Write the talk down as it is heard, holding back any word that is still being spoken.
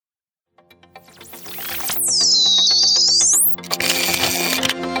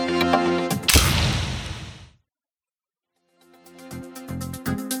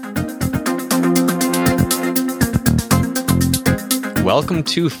Welcome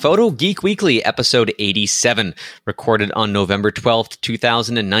to Photo Geek Weekly, episode 87, recorded on November 12th,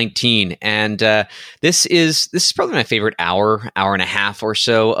 2019. And this is probably my favorite hour and a half or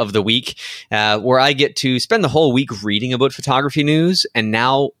so of the week, where I get to spend the whole week reading about photography news, and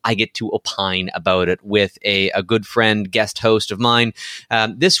now I get to opine about it with a good friend, guest host of mine.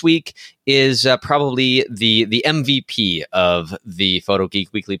 This week is probably the MVP of the Photo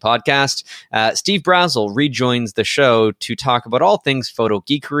Geek Weekly podcast. Steve Brazill rejoins the show to talk about all things photo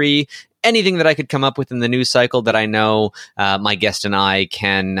geekery, anything that I could come up with in the news cycle that I know my guest and I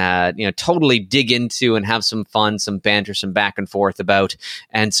can totally dig into and have some fun, some banter, some back and forth about.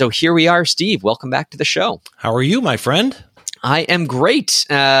 And so here we are, Steve. Welcome back to the show. How are you, my friend? I am great.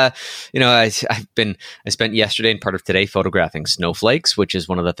 I spent yesterday and part of today photographing snowflakes, which is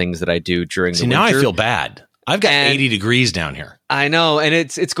one of the things that I do during the winter. Now I feel bad. I've got 80 degrees down here. I know, and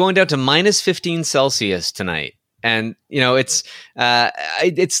it's going down to minus 15 Celsius tonight. And, it's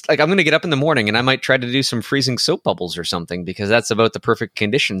like I'm going to get up in the morning and I might try to do some freezing soap bubbles or something, because that's about the perfect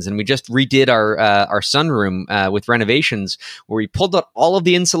conditions. And we just redid our sunroom with renovations, where we pulled out all of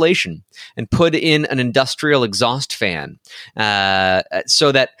the insulation and put in an industrial exhaust fan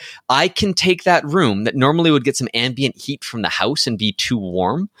so that I can take that room that normally would get some ambient heat from the house and be too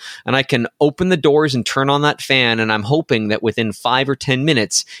warm, and I can open the doors and turn on that fan. And I'm hoping that within 5 or 10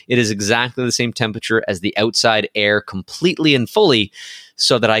 minutes, it is exactly the same temperature as the outside air, completely and fully,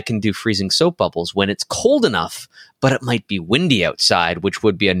 so that I can do freezing soap bubbles when it's cold enough, but it might be windy outside, which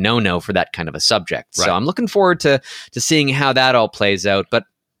would be a no-no for that kind of a subject. Right. So I'm looking forward to seeing how that all plays out. But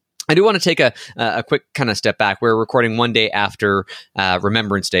I do want to take a quick kind of step back. We're recording one day after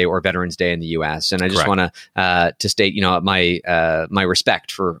Remembrance Day or Veterans Day in the U.S., and I just want to state, my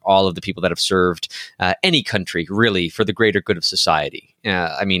respect for all of the people that have served any country, really, for the greater good of society.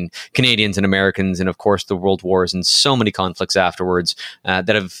 Canadians and Americans, and of course the world wars and so many conflicts afterwards that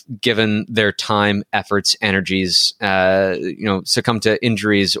have given their time, efforts, energies, succumbed to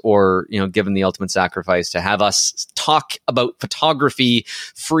injuries, or given the ultimate sacrifice to have us talk about photography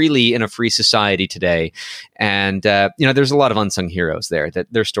freely in a free society today. And there's a lot of unsung heroes there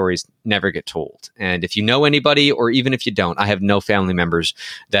that their stories never get told. And if you know anybody, or even if you don't, I have no family members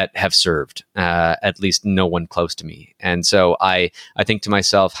that have served, at least no one close to me. And so I think to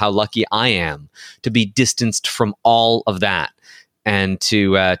myself how lucky I am to be distanced from all of that, and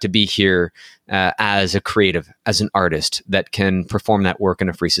to be here as a creative, as an artist that can perform that work in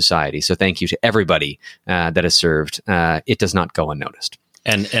a free society. So thank you to everybody that has served. It does not go unnoticed.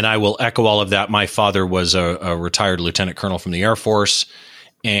 And I will echo all of that. My father was a retired lieutenant colonel from the Air Force,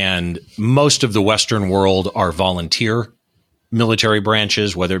 and most of the Western world are volunteer military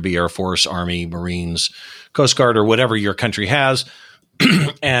branches, whether it be Air Force, Army, Marines, Coast Guard, or whatever your country has.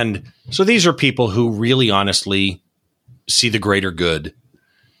 And so these are people who really honestly see the greater good.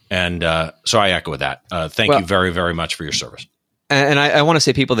 And so I echo that. Thank you very, very much for your service. And I want to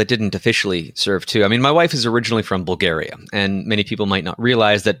say people that didn't officially serve too. I mean, my wife is originally from Bulgaria, and many people might not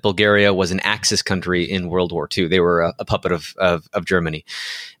realize that Bulgaria was an Axis country in World War II. They were a puppet of Germany.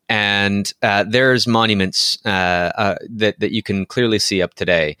 And there's monuments that you can clearly see up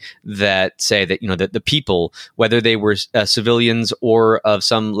today that say that, that the people, whether they were civilians or of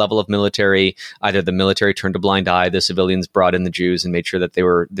some level of military, either the military turned a blind eye, the civilians brought in the Jews and made sure that they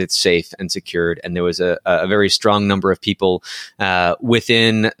were safe and secured. And there was a very strong number of people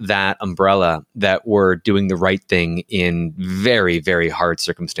within that umbrella that were doing the right thing in very, very hard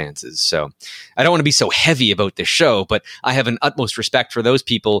circumstances. So I don't want to be so heavy about this show, but I have an utmost respect for those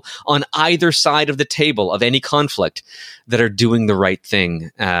people on either side of the table of any conflict that are doing the right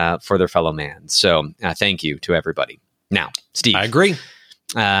thing for their fellow man. So thank you to everybody. Now, Steve, I agree.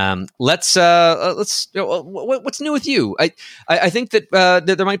 Let's what's new with you? I think that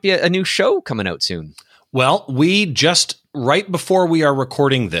there might be a new show coming out soon. Well, we just right before we are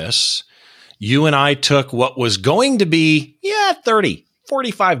recording this, you and I took what was going to be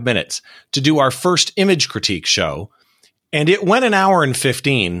 45 minutes to do our first image critique show. And it went an hour and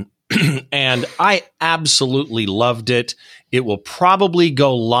 15, and I absolutely loved it. It will probably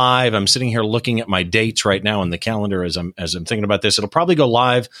go live. I'm sitting here looking at my dates right now in the calendar as I'm thinking about this. It'll probably go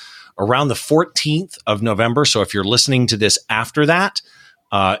live around the 14th of November. So if you're listening to this after that,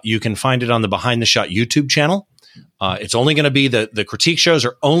 you can find it on the Behind the Shot YouTube channel. It's only going to be the critique shows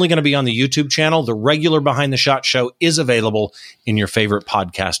are only going to be on the YouTube channel. The regular Behind the Shot show is available in your favorite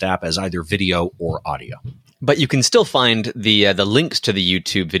podcast app as either video or audio. But you can still find the links to the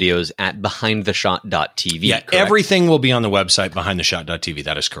YouTube videos at behindtheshot.tv. Yeah, correct? Everything will be on the website behindtheshot.tv.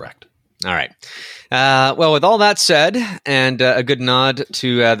 That is correct. All right. Well, with all that said, and a good nod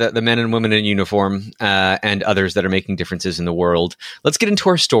to the men and women in uniform and others that are making differences in the world, let's get into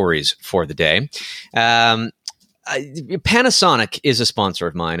our stories for the day. Panasonic is a sponsor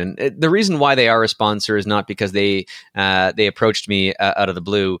of mine, and the reason why they are a sponsor is not because they approached me out of the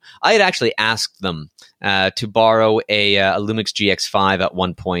blue. I had actually asked them to borrow a Lumix GX5 at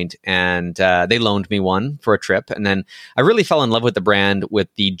one point, and they loaned me one for a trip. And then I really fell in love with the brand with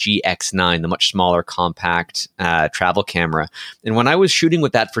the GX9, the much smaller, compact travel camera. And when I was shooting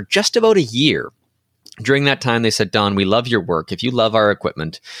with that for just about a year, during that time, they said, Don, we love your work. If you love our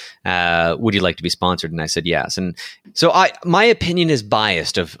equipment, would you like to be sponsored? And I said, yes. And so my opinion is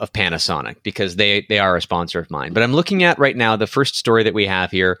biased of Panasonic because they are a sponsor of mine. But I'm looking at right now the first story that we have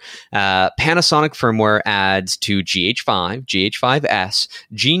here. Panasonic firmware adds to GH5, GH5S,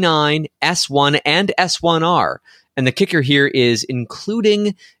 G9, S1, and S1R. And the kicker here is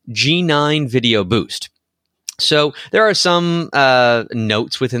including G9 Video Boost. So there are some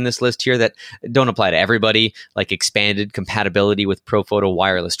notes within this list here that don't apply to everybody, like expanded compatibility with ProPhoto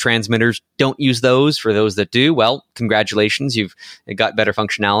wireless transmitters. Don't use those. For those that do, well, congratulations, you've got better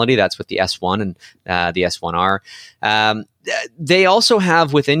functionality. That's with the S1 and the S1R. They also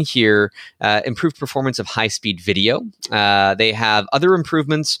have within here improved performance of high-speed video. They have other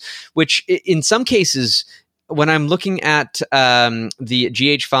improvements, which in some cases, when I'm looking at the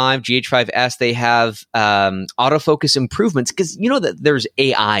GH5, GH5S, they have autofocus improvements because you know that there's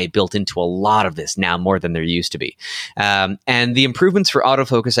AI built into a lot of this now more than there used to be. And the improvements for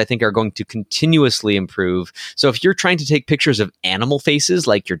autofocus, I think, are going to continuously improve. So if you're trying to take pictures of animal faces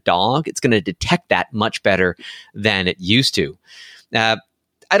like your dog, it's going to detect that much better than it used to.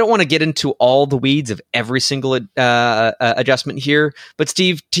 I don't want to get into all the weeds of every single adjustment here, but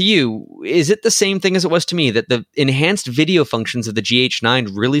Steve, to you, is it the same thing as it was to me that the enhanced video functions of the GH9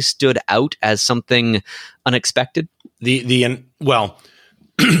 really stood out as something unexpected? Well,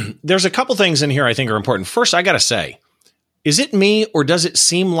 there's a couple things in here I think are important. First, I got to say, is it me or does it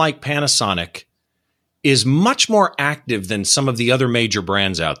seem like Panasonic is much more active than some of the other major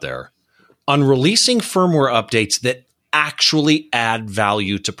brands out there on releasing firmware updates that actually add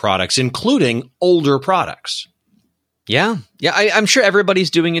value to products, including older products? Yeah. I'm sure everybody's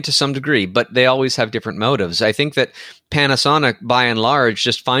doing it to some degree, but they always have different motives. I think that Panasonic, by and large,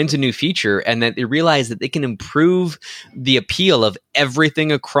 just finds a new feature and that they realize that they can improve the appeal of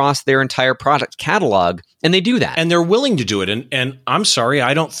everything across their entire product catalog, and they do that. And they're willing to do it. And I'm sorry,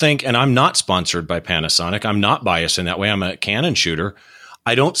 I don't think, and I'm not sponsored by Panasonic, I'm not biased in that way, I'm a Canon shooter.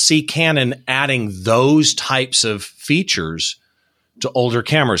 I don't see Canon adding those types of features to older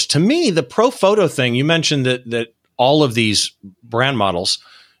cameras. To me, the ProPhoto thing, you mentioned that all of these brand models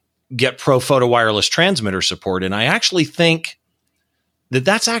get ProPhoto wireless transmitter support, and I actually think that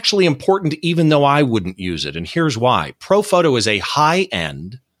that's actually important even though I wouldn't use it. And here's why. ProPhoto is a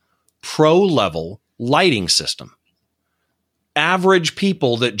high-end, pro-level lighting system. Average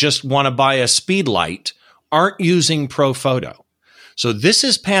people that just want to buy a speed light aren't using ProPhoto. So this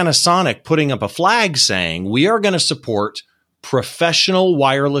is Panasonic putting up a flag saying we are going to support professional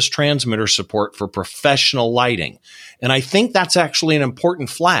wireless transmitter support for professional lighting. And I think that's actually an important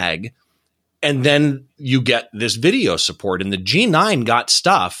flag. And then you get this video support. And the G9 got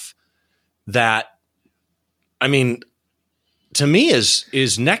stuff that, I mean, to me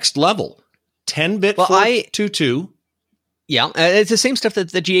is next level. 10-bit 422. Yeah, it's the same stuff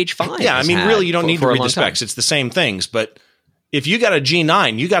that the GH5 Yeah, I mean, really, you don't need to read the specs. It's the same things. But if you got a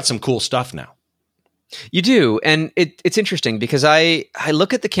G9, you got some cool stuff now. You do. And it's interesting because I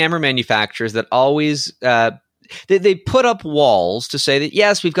look at the camera manufacturers that always they put up walls to say that,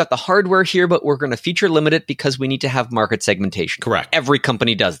 yes, we've got the hardware here, but we're going to feature limit it because we need to have market segmentation. Correct. Every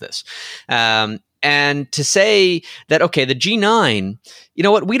company does this. And to say that, okay, the G9, you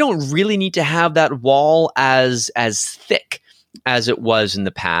know what, we don't really need to have that wall as thick as it was in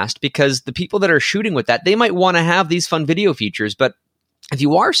the past, because the people that are shooting with that, they might want to have these fun video features, but if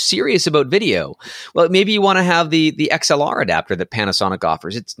you are serious about video, well, maybe you want to have the XLR adapter that Panasonic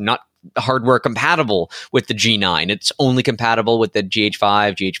offers. It's not hardware compatible with the G9. It's only compatible with the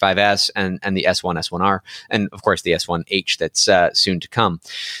GH5, GH5S, and the S1, S1R, and of course the S1H that's soon to come.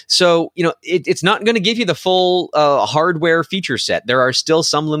 So, you know, it's not going to give you the full hardware feature set. There are still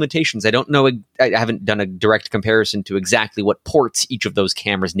some limitations. I don't know. I haven't done a direct comparison to exactly what ports each of those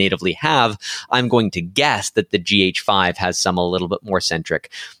cameras natively have. I'm going to guess that the GH5 has some a little bit more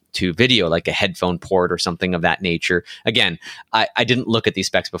centric to video, like a headphone port or something of that nature. Again, I didn't look at these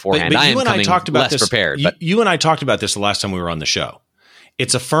specs beforehand. But you and I talked about this prepared. You and I talked about this the last time we were on the show.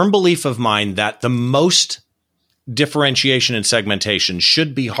 It's a firm belief of mine that the most differentiation and segmentation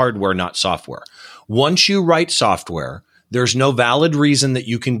should be hardware, not software. Once you write software, there's no valid reason that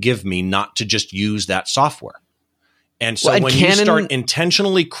you can give me not to just use that software. And so when you start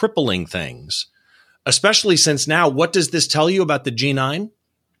intentionally crippling things, especially since now, what does this tell you about the G9?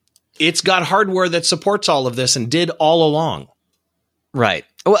 It's got hardware that supports all of this and did all along. Right.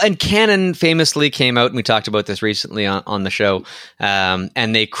 Well, and Canon famously came out, and we talked about this recently on the show,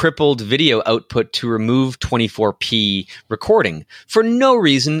 and they crippled video output to remove 24p recording for no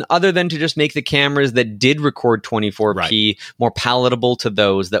reason other than to just make the cameras that did record 24p more palatable to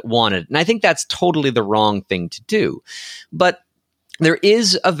those that wanted. And I think that's totally the wrong thing to do. But there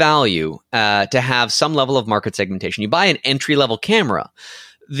is a value to have some level of market segmentation. You buy an entry-level camera.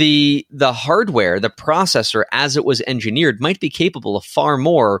 The hardware, the processor, as it was engineered, might be capable of far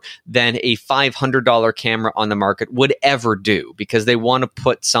more than a $500 camera on the market would ever do, because they want to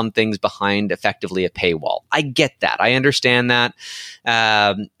put some things behind effectively a paywall. I get that. I understand that.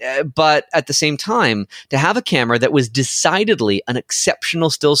 But at the same time, to have a camera that was decidedly an exceptional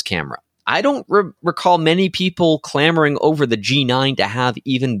stills camera, I don't recall many people clamoring over the G9 to have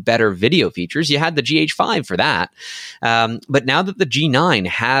even better video features. You had the GH5 for that. But now that the G9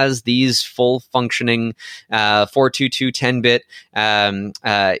 has these full functioning 422 10-bit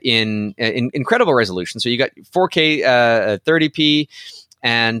in incredible resolution. So you got 4K 30p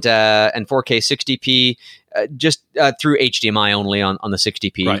and 4K 60p just through HDMI only on the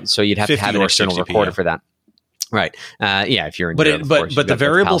 60p. Right. So you'd have to have an external 60p, recorder for that. Right. If you're in Europe, but the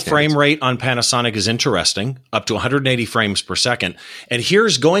variable frame rate on Panasonic is interesting, up to 180 frames per second. And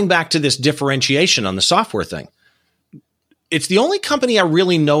here's going back to this differentiation on the software thing. It's the only company I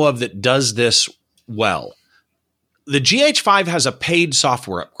really know of that does this well. The GH5 has a paid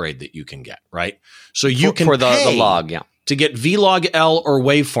software upgrade that you can get, right? So you can pay the log, to get Vlog-L or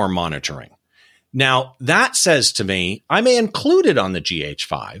waveform monitoring. Now, that says to me, I may include it on the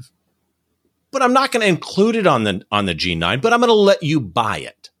GH5, but I'm not going to include it on the G9, but I'm going to let you buy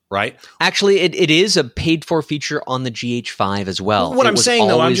it, right? Actually, it is a paid-for feature on the GH5 as well. What I'm saying,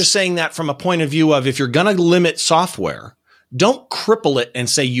 though, I'm just saying that from a point of view of if you're going to limit software, don't cripple it and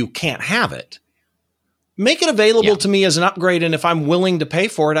say you can't have it. Make it available to me as an upgrade, and if I'm willing to pay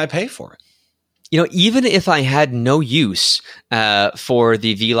for it, I pay for it. You know, even if I had no use for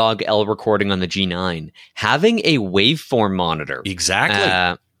the Vlog-L recording on the G9, having a waveform monitor...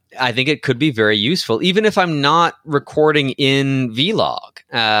 Exactly. I think it could be very useful, even if I'm not recording in Vlog.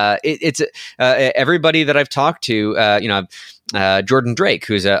 It's everybody that I've talked to, Jordan Drake,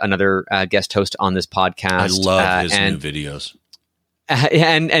 who's another guest host on this podcast. I love his new videos.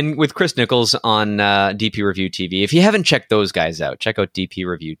 And with Chris Nichols on DP Review TV. If you haven't checked those guys out, check out DP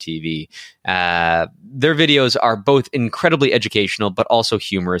Review TV. Their videos are both incredibly educational, but also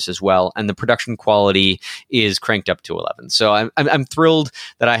humorous as well. And the production quality is cranked up to 11. So I'm thrilled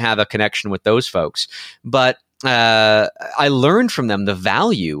that I have a connection with those folks. But I learned from them the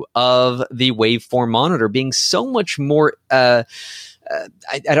value of the waveform monitor being so much more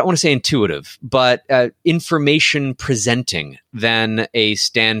I don't want to say intuitive, but information presenting than a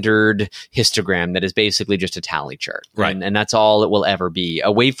standard histogram that is basically just a tally chart. Right. And that's all it will ever be.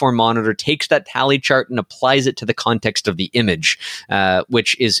 A waveform monitor takes that tally chart and applies it to the context of the image,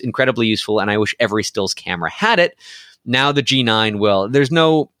 which is incredibly useful. And I wish every stills camera had it. Now the G9 will. There's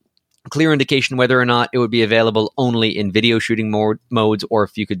no clear indication whether or not it would be available only in video shooting modes or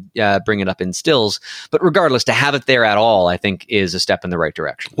if you could bring it up in stills. But regardless, to have it there at all, I think, is a step in the right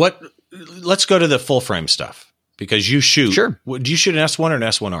direction. Let's go to the full frame stuff, because you shoot. Sure. Do you shoot an S1 or an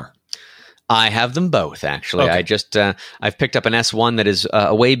S1R? I have them both, actually. Okay. I've picked up an S1 that is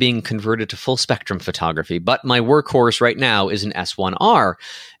away being converted to full spectrum photography, but my workhorse right now is an S1R.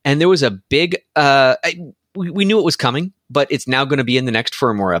 And there was a big... we knew it was coming, but it's now going to be in the next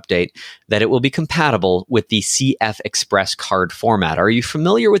firmware update that it will be compatible with the CF Express card format. Are you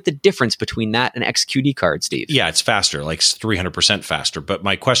familiar with the difference between that and XQD card, Steve? Yeah, it's faster, like 300% faster. But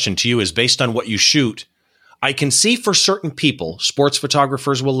my question to you is, based on what you shoot, I can see for certain people, sports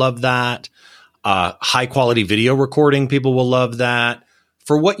photographers will love that. High quality video recording, people will love that.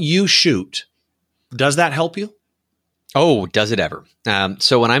 For what you shoot, does that help you? Oh, does it ever?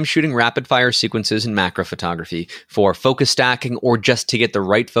 So when I'm shooting rapid fire sequences in macro photography for focus stacking or just to get the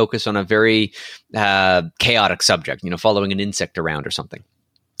right focus on a very chaotic subject, following an insect around or something,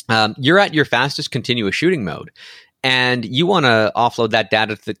 you're at your fastest continuous shooting mode. And you want to offload that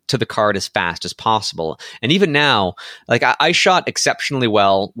data to the card as fast as possible. And even now, like I shot exceptionally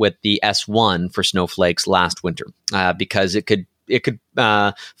well with the S1 for snowflakes last winter because it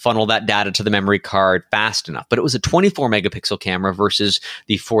funnel that data to the memory card fast enough. But it was a 24 megapixel camera versus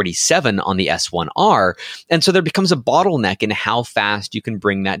the 47 on the S1R. And so there becomes a bottleneck in how fast you can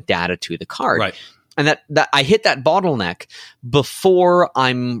bring that data to the card. Right. And that I hit that bottleneck before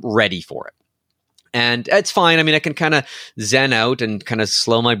I'm ready for it. And it's fine. I mean, I can kind of zen out and kind of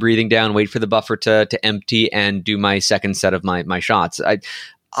slow my breathing down, wait for the buffer to empty, and do my second set of my shots.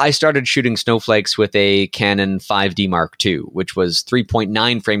 I started shooting snowflakes with a Canon 5D Mark II, which was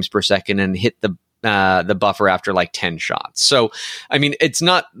 3.9 frames per second, and hit the buffer after like 10 shots. So, I mean, it's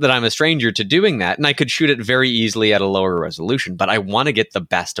not that I'm a stranger to doing that, and I could shoot it very easily at a lower resolution, but I want to get the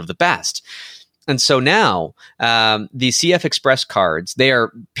best of the best. And so now, the CF Express cards, they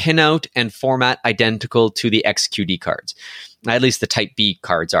are pinout and format identical to the XQD cards. At least the Type B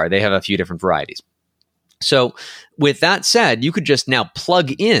cards are. They have a few different varieties. So with that said, you could just now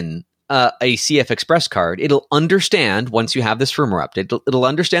plug in a CF Express card. It'll understand, once you have this firmware update, it'll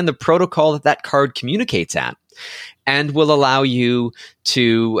understand the protocol that card communicates at, and will allow you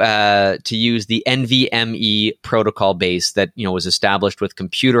to use the NVMe protocol base that was established with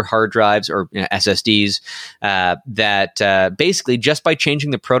computer hard drives or SSDs. That basically, just by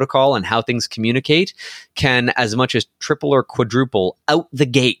changing the protocol and how things communicate, can as much as triple or quadruple out the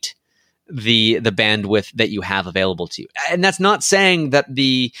gate the bandwidth that you have available to you. And that's not saying that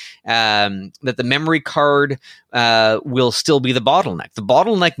the memory card will still be the bottleneck. The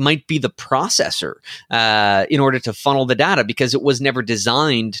bottleneck might be the processor in order to funnel the data, because it was never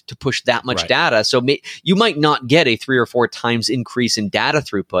designed to push that much data. So you might not get a 3 or 4 times increase in data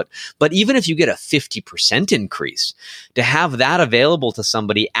throughput, but even if you get a 50% increase, to have that available to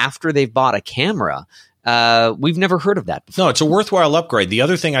somebody after they've bought a camera, we've never heard of that before. No, it's a worthwhile upgrade. The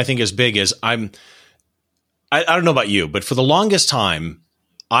other thing I think is big is I don't know about you, but for the longest time,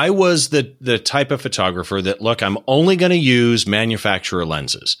 I was the type of photographer that, look, I'm only going to use manufacturer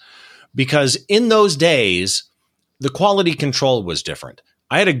lenses, because in those days, the quality control was different.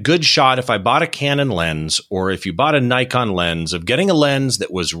 I had a good shot if I bought a Canon lens, or if you bought a Nikon lens, of getting a lens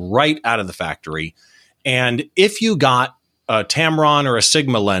that was right out of the factory. And if you got a Tamron or a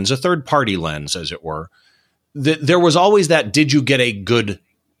Sigma lens, a third-party lens, as it were, there was always that, did you get a good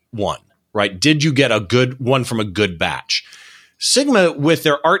one, right? Did you get a good one from a good batch? Sigma, with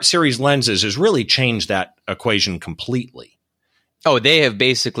their Art Series lenses, has really changed that equation completely. Oh, they have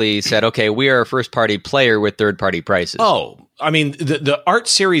basically said, okay, we are a first-party player with third-party prices. Oh, I mean, the Art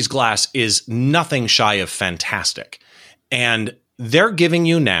Series glass is nothing shy of fantastic. And they're giving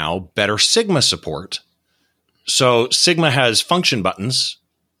you now better Sigma support. So Sigma has function buttons.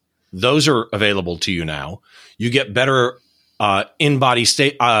 Those are available to you now. You get better in-body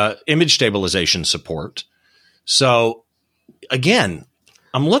image stabilization support. So again,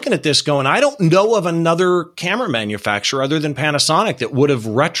 I'm looking at this going, I don't know of another camera manufacturer other than Panasonic that would have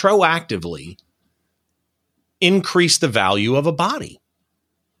retroactively increased the value of a body.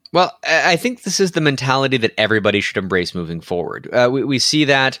 Well, I think this is the mentality that everybody should embrace moving forward. We see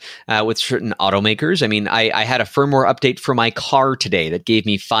that with certain automakers. I mean, I had a firmware update for my car today that gave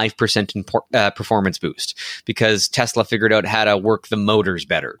me 5% performance boost, because Tesla figured out how to work the motors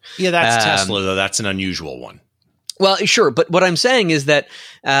better. Yeah, that's Tesla, though. That's an unusual one. Well, sure. But what I'm saying is that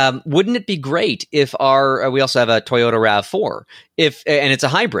wouldn't it be great if we also have a Toyota RAV4, and it's a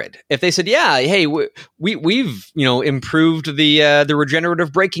hybrid. If they said, yeah, hey, we've improved the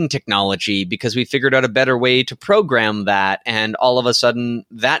regenerative braking technology because we figured out a better way to program that, and all of a sudden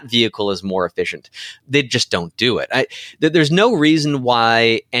that vehicle is more efficient. They just don't do it. There's no reason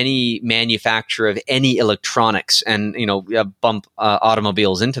why any manufacturer of any electronics, and bump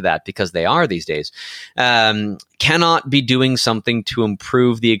automobiles into that because they are these days, cannot be doing something to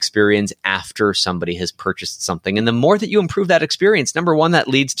improve the experience after somebody has purchased something. And the more that you improve that experience, number one, that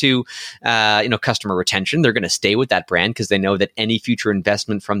leads to customer retention. They're going to stay with that brand because they know that any future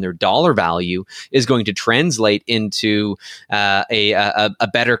investment from their dollar value is going to translate into a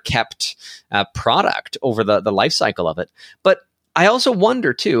better kept product over the life cycle of it. But I also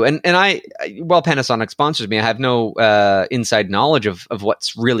wonder too, and while Panasonic sponsors me, I have no inside knowledge of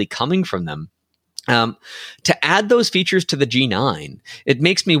what's really coming from them. To add those features to the G9, it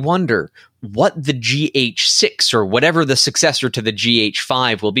makes me wonder what the GH6 or whatever the successor to the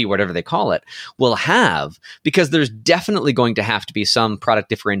GH5 will be, whatever they call it, will have, because there's definitely going to have to be some product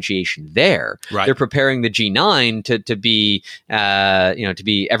differentiation there. Right. They're preparing the G9 to be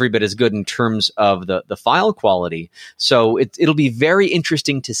every bit as good in terms of the file quality. So it'll be very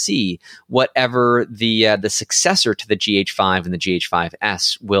interesting to see whatever the successor to the GH5 and the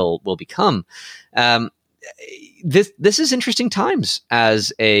GH5S will become. this is interesting times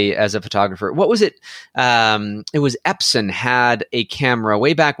as a photographer. What was it? It was Epson had a camera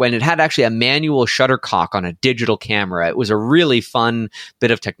way back when. It had actually a manual shuttercock on a digital camera. It was a really fun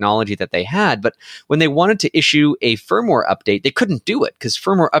bit of technology that they had. But when they wanted to issue a firmware update, they couldn't do it because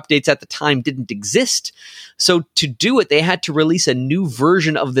firmware updates at the time didn't exist. So to do it, they had to release a new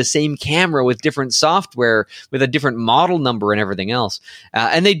version of the same camera with different software, with a different model number and everything else.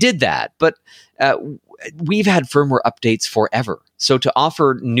 And they did that. But we've had firmware updates forever. So to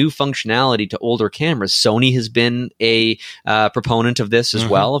offer new functionality to older cameras, Sony has been a proponent of this as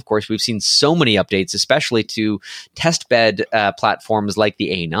well. Of course, we've seen so many updates, especially to testbed platforms like the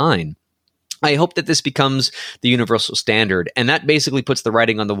A9. I hope that this becomes the universal standard, and that basically puts the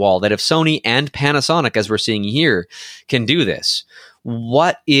writing on the wall that if Sony and Panasonic, as we're seeing here, can do this,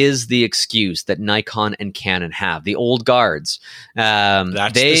 what is the excuse that Nikon and Canon have? The old guards.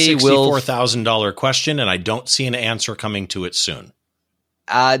 That's the $64,000 question, and I don't see an answer coming to it soon.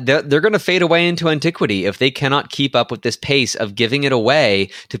 They're going to fade away into antiquity if they cannot keep up with this pace of giving it away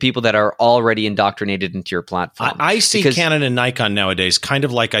to people that are already indoctrinated into your platform. I see Canon and Nikon nowadays kind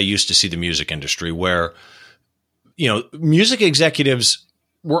of like I used to see the music industry, where, music executives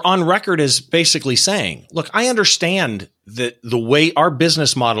were on record as basically saying, look, I understand that the way our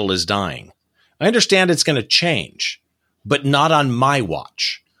business model is dying. I understand it's going to change, but not on my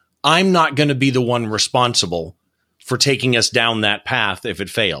watch. I'm not going to be the one responsible for taking us down that path if it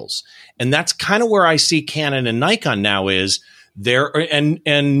fails. And that's kind of where I see Canon and Nikon now is there, and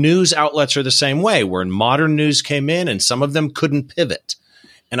news outlets are the same way, where modern news came in and some of them couldn't pivot.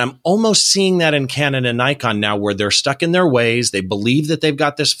 And I'm almost seeing that in Canon and Nikon now, where they're stuck in their ways. They believe that they've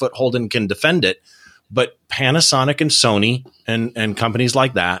got this foothold and can defend it. But Panasonic and Sony and companies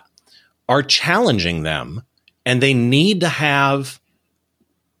like that are challenging them, and they need to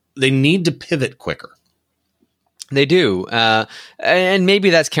pivot quicker. They do. And maybe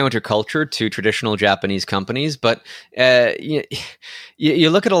that's counterculture to traditional Japanese companies. But you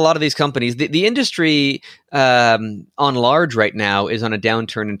look at a lot of these companies, the industry on large right now is on a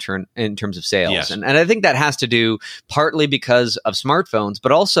downturn in terms of sales. Yes. And I think that has to do partly because of smartphones,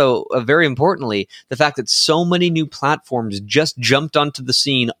 but also very importantly, the fact that so many new platforms just jumped onto the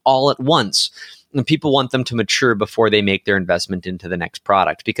scene all at once. And people want them to mature before they make their investment into the next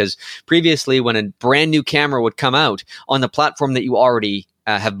product. Because previously, when a brand new camera would come out on the platform that you already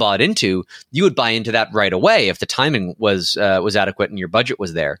have bought into, you would buy into that right away if the timing was adequate and your budget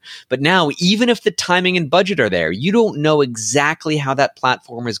was there. But now, even if the timing and budget are there, you don't know exactly how that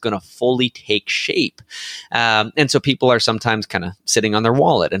platform is going to fully take shape. And so people are sometimes kind of sitting on their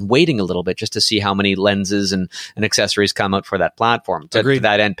wallet and waiting a little bit just to see how many lenses and accessories come out for that platform. To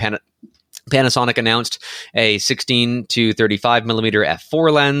that end, Panasonic announced a 16 to 35 millimeter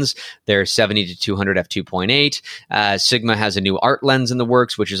f4 lens. Their 70 to 200 f2.8. Sigma has a new art lens in the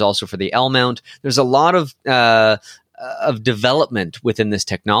works, which is also for the L mount. There's a lot of development within this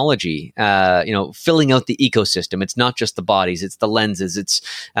technology, filling out the ecosystem. It's not just the bodies, it's the lenses,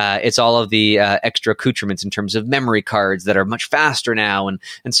 it's all of the extra accoutrements in terms of memory cards that are much faster now. And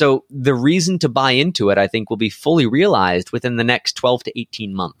so the reason to buy into it, I think, will be fully realized within the next 12 to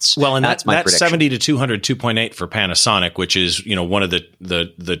 18 months. Well, and that's my prediction. 70 to 200 2.8 for Panasonic, which is, one of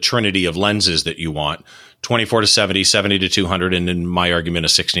the trinity of lenses that you want. 24 to 70, 70 to 200, and in my argument, a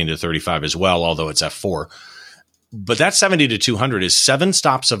 16 to 35 as well, although it's f4. But that 70 to 200 is 7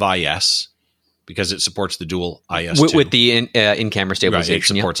 stops of IS, because it supports the dual IS2. With the in-camera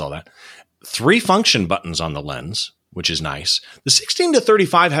stabilization. Right, it supports all that. 3 function buttons on the lens, which is nice. The 16 to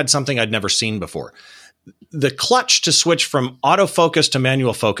 35 had something I'd never seen before. The clutch to switch from autofocus to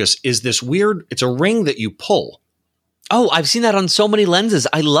manual focus is this weird, it's a ring that you pull. Oh, I've seen that on so many lenses.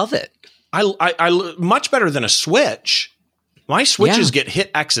 I love it. I much better than a switch. My switches get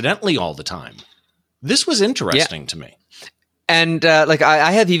hit accidentally all the time. This was interesting to me. And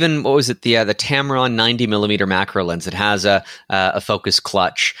I have even, what was it, the Tamron 90 millimeter macro lens that has a focus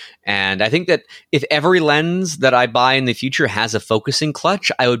clutch. And I think that if every lens that I buy in the future has a focusing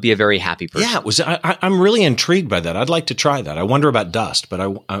clutch, I would be a very happy person. Yeah, I'm really intrigued by that. I'd like to try that. I wonder about dust, but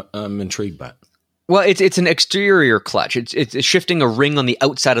I'm intrigued by it. Well, it's an exterior clutch. It's shifting a ring on the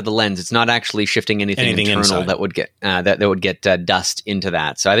outside of the lens. It's not actually shifting anything internal inside that would get that would get dust into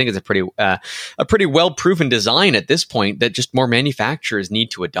that. So I think it's a pretty well proven design at this point that just more manufacturers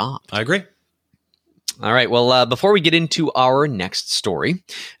need to adopt. I agree. All right. Well, before we get into our next story,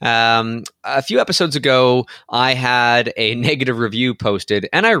 a few episodes ago, I had a negative review posted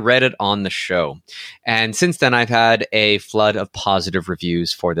and I read it on the show. And since then, I've had a flood of positive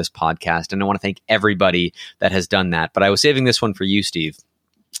reviews for this podcast. And I want to thank everybody that has done that. But I was saving this one for you, Steve.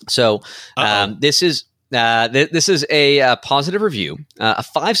 So this is... This is a positive review, a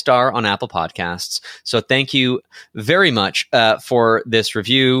 5-star on Apple Podcasts. So thank you very much for this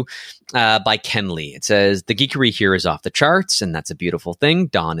review by Ken Lee. It says, the geekery here is off the charts, and that's a beautiful thing.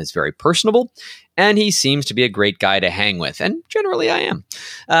 Don is very personable, and he seems to be a great guy to hang with. And generally I am.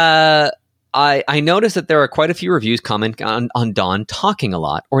 I noticed that there are quite a few reviews commenting on Don talking a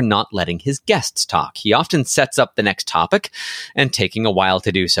lot or not letting his guests talk. He often sets up the next topic and taking a while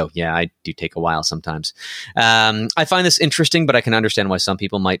to do so. Yeah, I do take a while sometimes. I find this interesting, but I can understand why some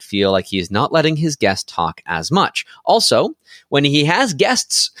people might feel like he is not letting his guests talk as much. Also, when he has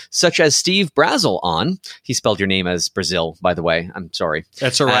guests such as Steve Brazill on, he spelled your name as Brazil, by the way. I'm sorry.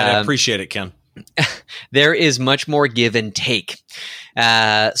 That's all right. I appreciate it, Ken. There is much more give and take.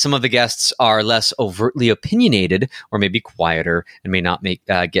 Some of the guests are less overtly opinionated or maybe quieter and may not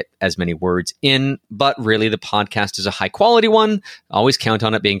get as many words in, but really the podcast is a high quality one. Always count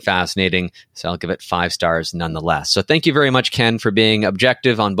on it being fascinating. So I'll give it 5 stars nonetheless. So thank you very much, Ken, for being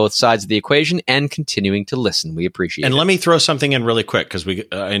objective on both sides of the equation and continuing to listen. We appreciate it. And let me throw something in really quick because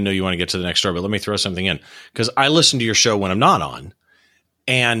I know you want to get to the next story, but let me throw something in because I listen to your show when I'm not on,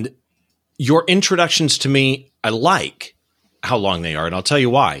 and your introductions to me, I like how long they are, and I'll tell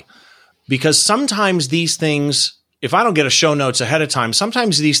you why. Because sometimes these things, if I don't get a show notes ahead of time,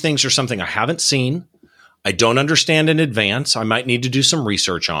 sometimes these things are something I haven't seen, I don't understand in advance, I might need to do some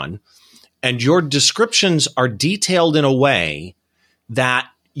research on, and your descriptions are detailed in a way that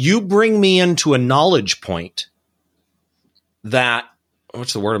you bring me into a knowledge point that,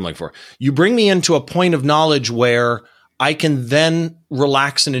 what's the word I'm looking for? You bring me into a point of knowledge where I can then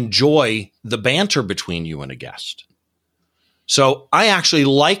relax and enjoy the banter between you and a guest. So I actually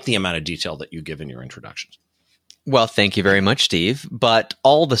like the amount of detail that you give in your introductions. Well, thank you very much, Steve. But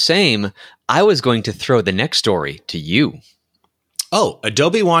all the same, I was going to throw the next story to you. Oh,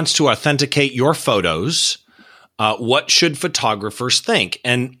 Adobe wants to authenticate your photos. What should photographers think?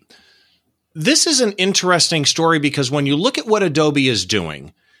 And this is an interesting story because when you look at what Adobe is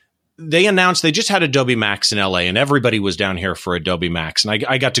doing, they announced they just had Adobe Max in LA, and everybody was down here for Adobe Max. And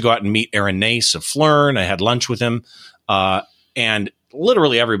I got to go out and meet Aaron Nace of Flern. I had lunch with him, and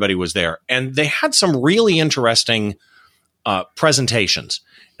literally everybody was there. And they had some really interesting presentations.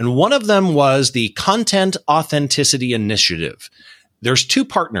 And one of them was the Content Authenticity Initiative. There's 2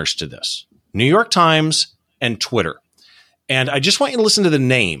 partners to this, New York Times and Twitter. And I just want you to listen to the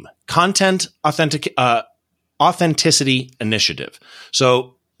name, Content Authenticity Initiative.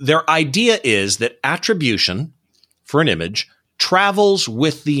 So their idea is that attribution for an image travels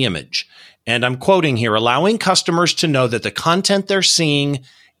with the image. And I'm quoting here, allowing customers to know that the content they're seeing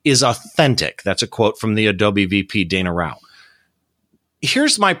is authentic. That's a quote from the Adobe VP, Dana Rao.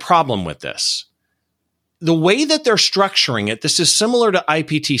 Here's my problem with this. The way that they're structuring it, this is similar to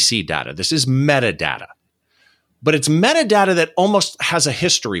IPTC data. This is metadata. But it's metadata that almost has a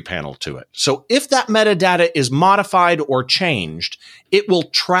history panel to it. So if that metadata is modified or changed, it will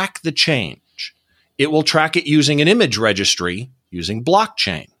track the change. It will track it using an image registry, using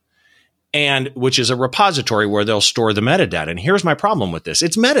blockchain, and which is a repository where they'll store the metadata. And here's my problem with this.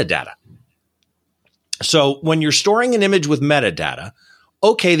 It's metadata. So when you're storing an image with metadata,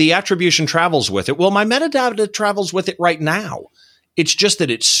 okay, the attribution travels with it. Well, my metadata travels with it right now. It's just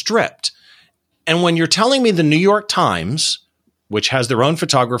that it's stripped. And when you're telling me the New York Times, which has their own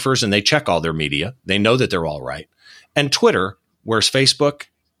photographers and they check all their media, they know that they're all right, and Twitter, where's Facebook,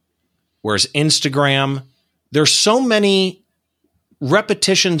 where's Instagram, there's so many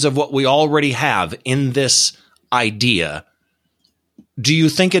repetitions of what we already have in this idea. Do you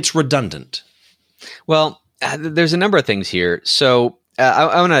think it's redundant? Well, there's a number of things here. So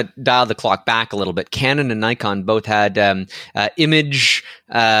I want to dial the clock back a little bit. Canon and Nikon both had image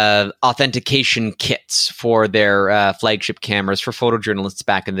authentication kits for their flagship cameras for photojournalists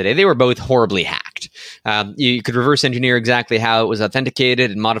back in the day. They were both horribly hacked. You could reverse engineer exactly how it was authenticated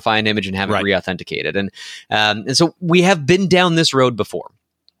and modify an image and have it re-authenticated. And so we have been down this road before.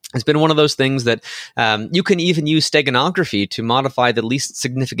 It's been one of those things that you can even use steganography to modify the least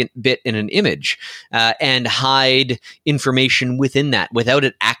significant bit in an image and hide information within that without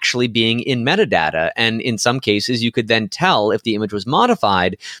it actually being in metadata. And in some cases, you could then tell if the image was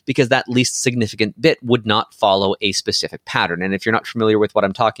modified because that least significant bit would not follow a specific pattern. And if you're not familiar with what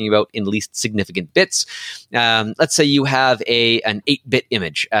I'm talking about in least significant bits, let's say you have an 8-bit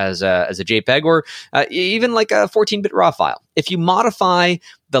image as a JPEG or even like a 14-bit RAW file. If you modify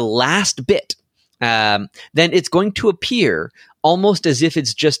the last bit, then it's going to appear almost as if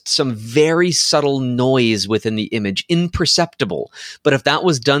it's just some very subtle noise within the image, imperceptible. But if that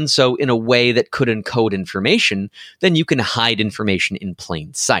was done so in a way that could encode information, then you can hide information in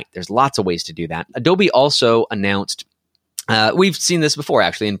plain sight. There's lots of ways to do that. Adobe also announced we've seen this before,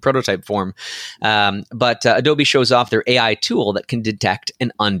 actually, in prototype form. But Adobe shows off their AI tool that can detect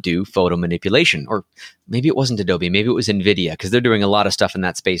and undo photo manipulation. Or maybe it wasn't Adobe. Maybe it was NVIDIA, because they're doing a lot of stuff in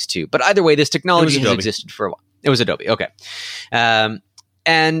that space too. But either way, this technology has existed for a while. It was Adobe. Okay.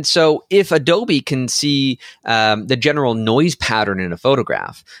 And so if Adobe can see the general noise pattern in a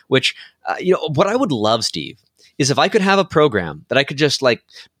photograph, which, what I would love, Steve, is if I could have a program that I could just like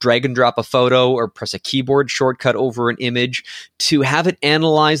drag and drop a photo or press a keyboard shortcut over an image to have it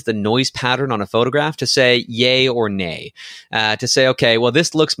analyze the noise pattern on a photograph to say yay or nay, to say, okay, well,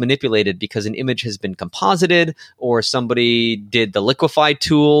 this looks manipulated because an image has been composited, or somebody did the liquify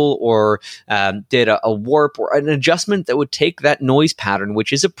tool, or did a warp or an adjustment that would take that noise pattern,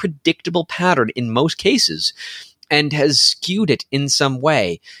 which is a predictable pattern in most cases, and has skewed it in some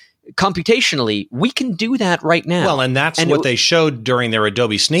way. Computationally, we can do that right now. Well, and that's what they showed during their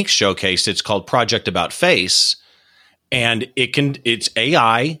Adobe Sneaks showcase. It's called Project About Face, and it's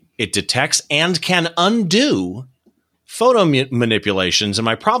AI. It detects and can undo photo manipulations. And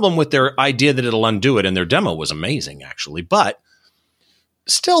my problem with their idea that it'll undo it, and their demo was amazing, actually, but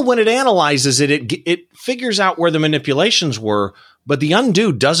still, when it analyzes it figures out where the manipulations were, but the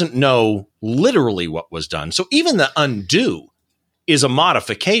undo doesn't know literally what was done. So even the undo is a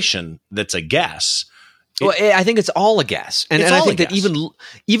modification that's a guess. Well, I think it's all a guess. And I think that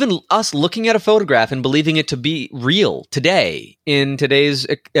even us looking at a photograph and believing it to be real today in today's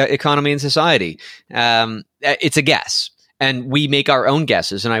economy and society, it's a guess. And we make our own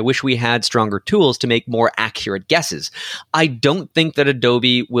guesses, and I wish we had stronger tools to make more accurate guesses. I don't think that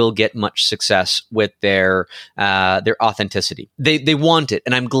Adobe will get much success with their authenticity. They want it,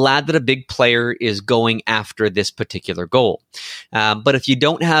 and I'm glad that a big player is going after this particular goal. But if you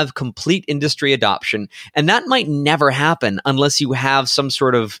don't have complete industry adoption, and that might never happen unless you have some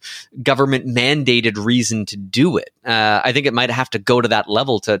sort of government mandated reason to do it. I think it might have to go to that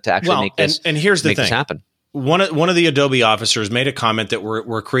level to actually make this and here's the thing. This happen. One of the Adobe officers made a comment that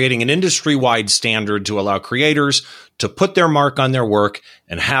we're creating an industry-wide standard to allow creators to put their mark on their work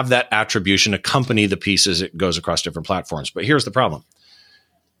and have that attribution accompany the piece as it goes across different platforms. But here's the problem.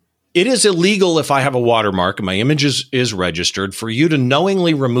 It is illegal if I have a watermark and my image is registered for you to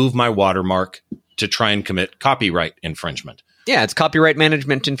knowingly remove my watermark to try and commit copyright infringement. Yeah, it's copyright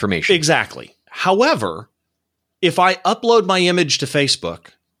management information. Exactly. However, if I upload my image to Facebook,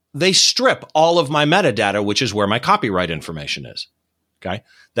 they strip all of my metadata, which is where my copyright information is. Okay.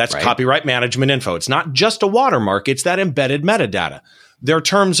 That's right. Copyright management info. It's not just a watermark. It's that embedded metadata. Their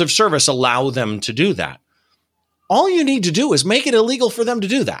terms of service allow them to do that. All you need to do is make it illegal for them to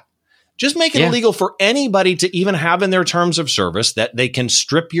do that. Just make it illegal for anybody to even have in their terms of service that they can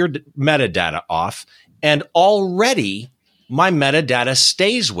strip your metadata off, and already my metadata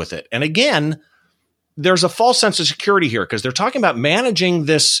stays with it. And again, there's a false sense of security here because they're talking about managing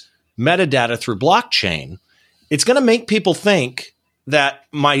this metadata through blockchain. It's going to make people think that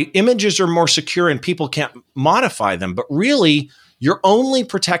my images are more secure and people can't modify them. But really, your only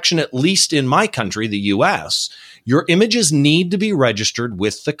protection, at least in my country, the US, your images need to be registered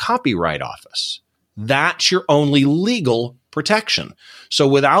with the Copyright Office. That's your only legal protection. So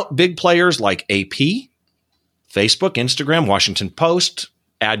without big players like AP, Facebook, Instagram, Washington Post,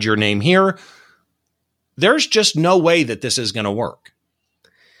 add your name here, there's just no way that this is going to work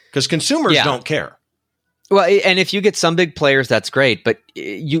because consumers don't care. Well, and if you get some big players, that's great. But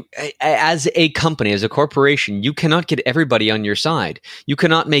you, as a company, as a corporation, you cannot get everybody on your side. You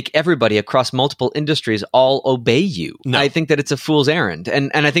cannot make everybody across multiple industries all obey you. No. I think that it's a fool's errand. And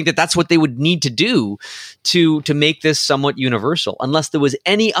I think that that's what they would need to do to make this somewhat universal, unless there was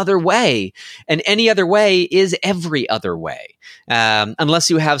any other way. And any other way is every other way. Unless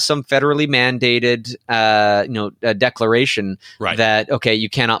you have some federally mandated, declaration that, okay, you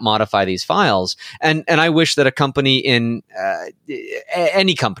cannot modify these files. And I wish that a company in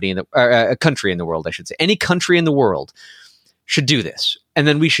any company in a country in the world, I should say, any country in the world should do this. And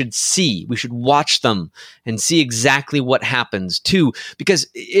then we should watch them and see exactly what happens too. Because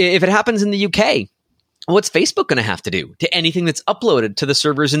if it happens in the UK, What's Facebook going to have to do to anything that's uploaded to the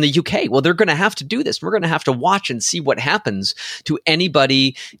servers in the UK? Well, they're going to have to do this. We're going to have to watch and see what happens to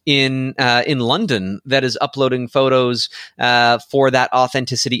anybody in London that is uploading photos for that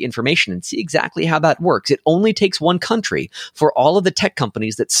authenticity information, and see exactly how that works. It only takes one country for all of the tech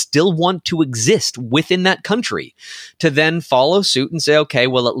companies that still want to exist within that country to then follow suit and say, okay,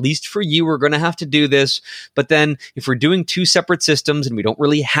 well, at least for you, we're going to have to do this. But then if we're doing two separate systems and we don't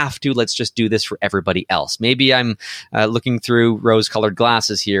really have to, let's just do this for everybody else. Maybe I'm looking through rose-colored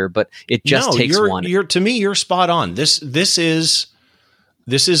glasses here, but it just takes one. To me, you're spot on. This is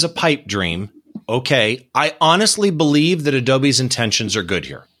a pipe dream. Okay, I honestly believe that Adobe's intentions are good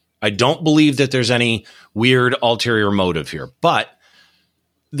here. I don't believe that there's any weird ulterior motive here, but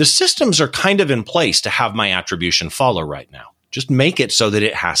the systems are kind of in place to have my attribution follow right now. Just make it so that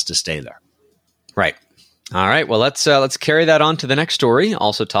it has to stay there. Right. All right. Well, let's carry that on to the next story.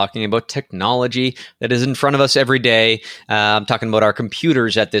 Also talking about technology that is in front of us every day. I'm talking about our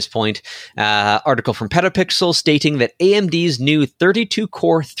computers at this point. Article from Petapixel stating that AMD's new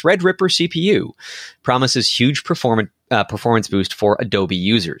 32-core Threadripper CPU promises huge performance boost for Adobe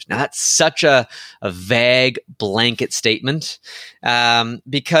users. Now, that's such a vague blanket statement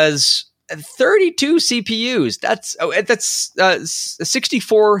because 32 CPUs. That's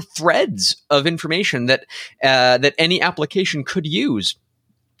 64 threads of information that any application could use.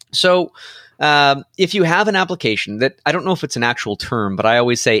 So if you have an application that, I don't know if it's an actual term, but I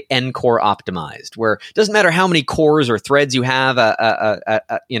always say N-core optimized, where it doesn't matter how many cores or threads you have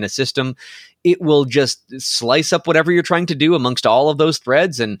in a system, it will just slice up whatever you're trying to do amongst all of those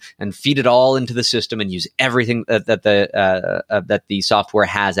threads and feed it all into the system and use everything that the software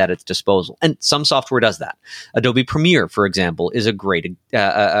has at its disposal. And some software does that. Adobe Premiere, for example, is a great piece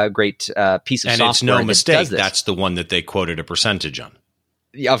of software. And it's no mistake. That's the one that they quoted a percentage on.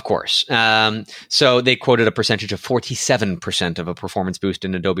 Yeah, of course. So they quoted a percentage of 47% of a performance boost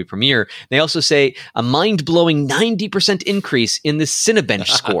in Adobe Premiere. They also say a mind-blowing 90% increase in the Cinebench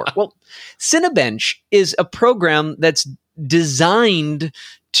score. Well, Cinebench is a program that's designed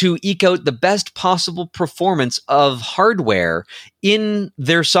to eke out the best possible performance of hardware in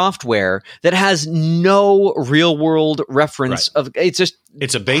their software that has no real-world reference of. It's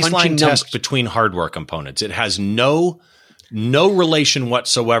a baseline test between hardware components. It has no relation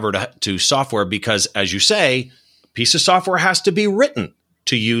whatsoever to software because, as you say, a piece of software has to be written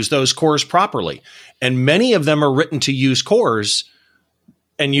to use those cores properly. And many of them are written to use cores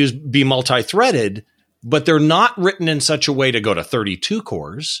and be multi-threaded, but they're not written in such a way to go to 32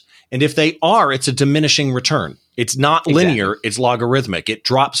 cores. And if they are, it's a diminishing return. It's not linear, It's logarithmic. It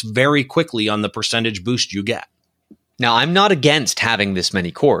drops very quickly on the percentage boost you get. Now, I'm not against having this many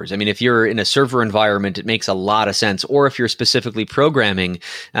cores. I mean, if you're in a server environment, it makes a lot of sense. Or if you're specifically programming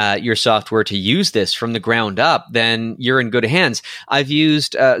your software to use this from the ground up, then you're in good hands. I've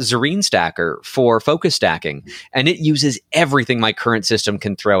used Zareen Stacker for focus stacking, and it uses everything my current system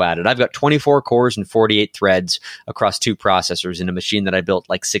can throw at it. I've got 24 cores and 48 threads across 2 processors in a machine that I built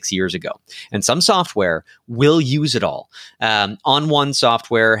like 6 years ago. And some software will use it all. ON1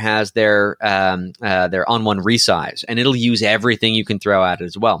 software has their ON1 resize, and it'll use everything you can throw at it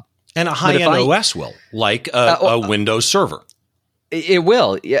as well. And a high-end OS will, like a Windows server. It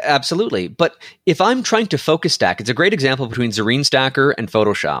will, yeah, absolutely. But if I'm trying to focus stack, it's a great example between Zareen Stacker and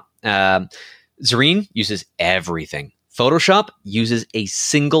Photoshop. Zareen uses everything. Photoshop uses a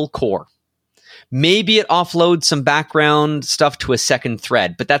single core. Maybe it offloads some background stuff to a second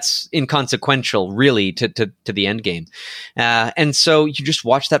thread, but that's inconsequential, really, to the end game. And so you just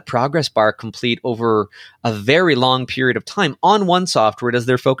watch that progress bar complete over a very long period of time. ON1 software does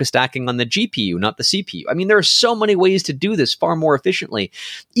their focus stacking on the GPU, not the CPU. I mean, there are so many ways to do this far more efficiently,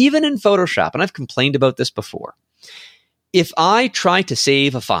 even in Photoshop. And I've complained about this before. If I try to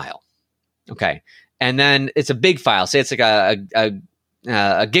save a file, okay, and then it's a big file, say it's like a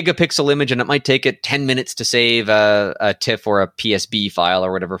gigapixel image, and it might take it 10 minutes to save a TIFF or a PSB file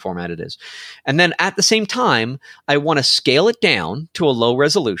or whatever format it is. And then at the same time, I want to scale it down to a low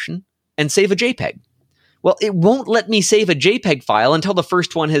resolution and save a JPEG. Well, it won't let me save a JPEG file until the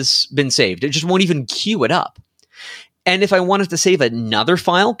first one has been saved. It just won't even queue it up. And if I wanted to save another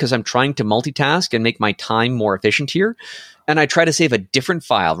file, because I'm trying to multitask and make my time more efficient here, and I try to save a different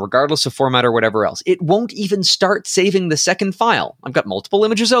file, regardless of format or whatever else, it won't even start saving the second file. I've got multiple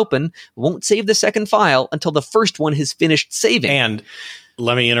images open, won't save the second file until the first one has finished saving. And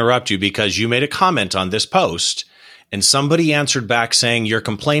let me interrupt you because you made a comment on this post, and somebody answered back saying you're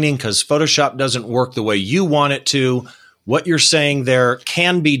complaining because Photoshop doesn't work the way you want it to. What you're saying there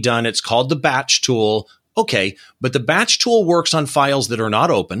can be done. It's called the batch tool. Okay, but the batch tool works on files that are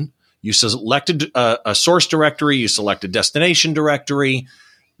not open. You selected a source directory, you select a destination directory.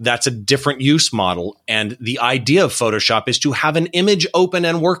 That's a different use model. And the idea of Photoshop is to have an image open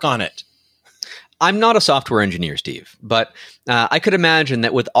and work on it. I'm not a software engineer, Steve, but I could imagine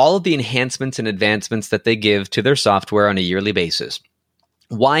that with all of the enhancements and advancements that they give to their software on a yearly basis,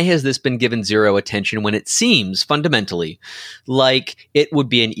 why has this been given zero attention when it seems fundamentally like it would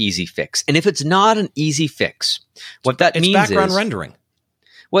be an easy fix? And if it's not an easy fix, what that means is background rendering.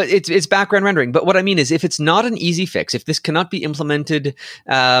 Well, it's background rendering. But what I mean is if it's not an easy fix, if this cannot be implemented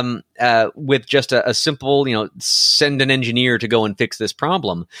with just a simple, send an engineer to go and fix this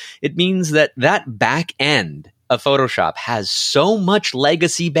problem, it means that back end of Photoshop has so much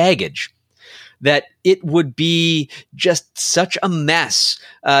legacy baggage that it would be just such a mess.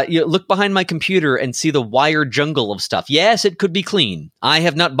 You look behind my computer and see the wire jungle of stuff. Yes, it could be clean. I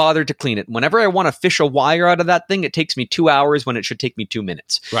have not bothered to clean it. Whenever I want to fish a wire out of that thing, it takes me 2 hours when it should take me 2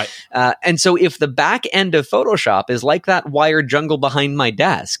 minutes. Right. And so if the back end of Photoshop is like that wire jungle behind my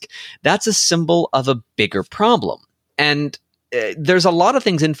desk, that's a symbol of a bigger problem. And there's a lot of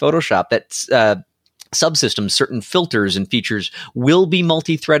things in Photoshop that's subsystems, certain filters and features will be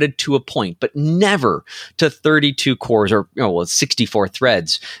multi-threaded to a point, but never to 32 cores or 64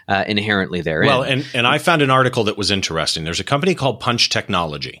 threads inherently therein. Well, and I found an article that was interesting. There's a company called Punch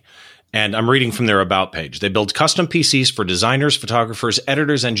Technology, and I'm reading from their About page. They build custom PCs for designers, photographers,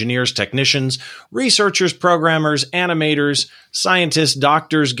 editors, engineers, technicians, researchers, programmers, animators, scientists,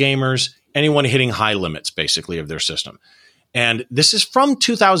 doctors, gamers, anyone hitting high limits, basically, of their system. And this is from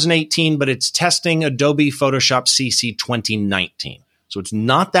 2018, but it's testing Adobe Photoshop CC 2019. So it's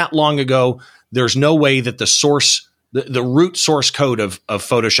not that long ago. There's no way that the root source code of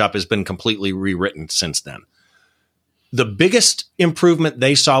Photoshop has been completely rewritten since then. The biggest improvement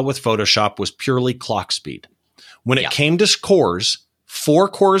they saw with Photoshop was purely clock speed. When it came to cores, 4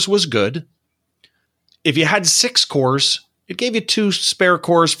 cores was good. If you had 6 cores, it gave you 2 spare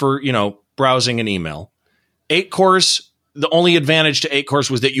cores for, browsing and email. 8 cores, the only advantage to 8 cores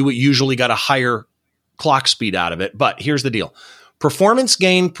was that you usually got a higher clock speed out of it. But here's the deal. Performance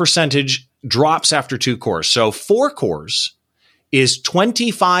gain percentage drops after 2 cores. So 4 cores is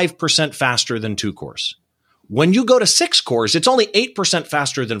 25% faster than 2 cores. When you go to 6 cores, it's only 8%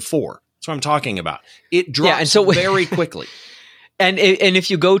 faster than 4. That's what I'm talking about. It drops very quickly. And if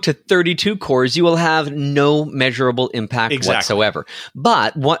you go to 32 cores, you will have no measurable impact whatsoever.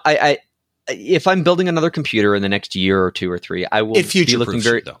 But what if I'm building another computer in the next year or 2 or 3, I will be looking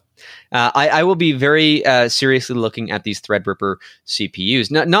very. I will be very seriously looking at these Threadripper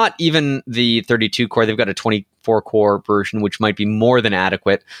CPUs. Not even the 32 core. They've got a 24 core version, which might be more than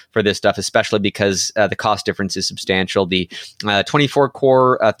adequate for this stuff, especially because the cost difference is substantial. The 24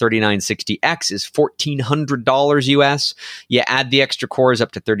 core 3960X is $1,400 US. You add the extra cores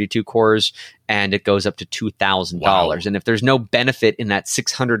up to 32 cores, and it goes up to $2,000. Wow. And if there's no benefit in that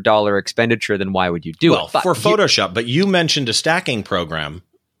 $600 expenditure, then why would you do it? For Photoshop, but you mentioned a stacking program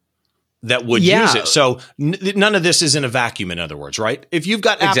that would use it. So none of this is in a vacuum, in other words, right? If you've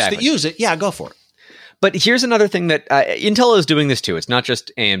got apps that use it, go for it. But here's another thing that Intel is doing this too. It's not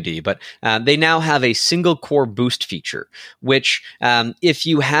just AMD, but they now have a single core boost feature, which if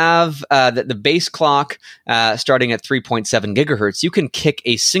you have the base clock starting at 3.7 gigahertz, you can kick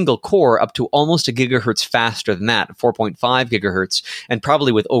a single core up to almost a gigahertz faster than that, 4.5 gigahertz. And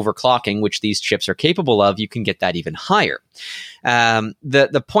probably with overclocking, which these chips are capable of, you can get that even higher.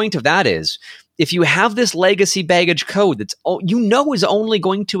 The point of that is, if you have this legacy baggage code that's is only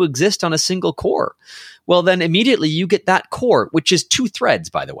going to exist on a single core, well, then immediately you get that core, which is 2 threads,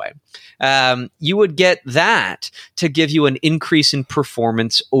 by the way. You would get that to give you an increase in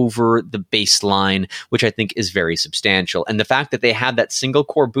performance over the baseline, which I think is very substantial. And the fact that they have that single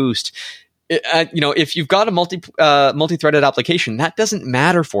core boost, if you've got a multi-threaded application, that doesn't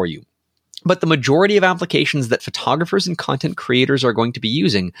matter for you. But the majority of applications that photographers and content creators are going to be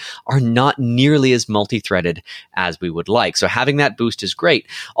using are not nearly as multi-threaded as we would like. So having that boost is great.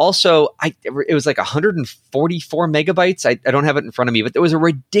 Also, it was like 144 megabytes. I don't have it in front of me, but there was a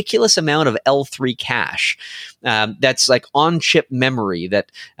ridiculous amount of L3 cache that's like on-chip memory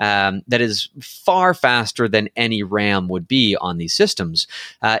that is far faster than any RAM would be on these systems,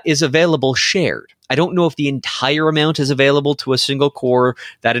 is available shared. I don't know if the entire amount is available to a single core.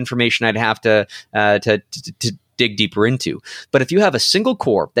 That information I'd have to dig deeper into. But if you have a single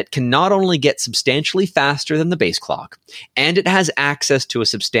core that can not only get substantially faster than the base clock, and it has access to a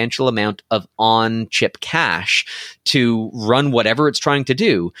substantial amount of on-chip cache to run whatever it's trying to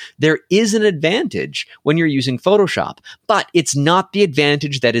do, there is an advantage when you're using Photoshop. But it's not the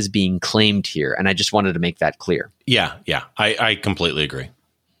advantage that is being claimed here. And I just wanted to make that clear. Yeah, I completely agree.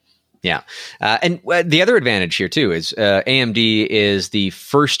 Yeah. And the other advantage here, too, is AMD is the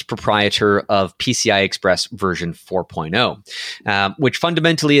first proprietor of PCI Express version 4.0, which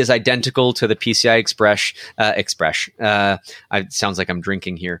fundamentally is identical to the PCI Express. It sounds like I'm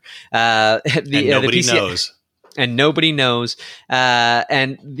drinking here. And nobody knows. And nobody knows.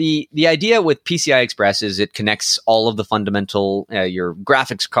 And the idea with PCI Express is it connects all of the fundamental, your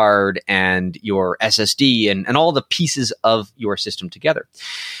graphics card and your SSD and all the pieces of your system together.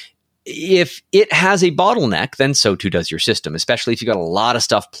 If it has a bottleneck, then so too does your system, especially if you got a lot of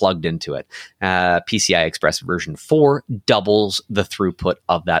stuff plugged into it. PCI Express version 4 doubles the throughput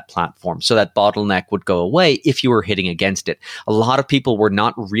of that platform. So that bottleneck would go away if you were hitting against it. A lot of people were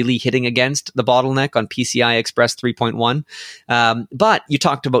not really hitting against the bottleneck on PCI Express 3.1. But you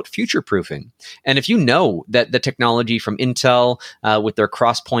talked about future-proofing. And if you know that the technology from Intel with their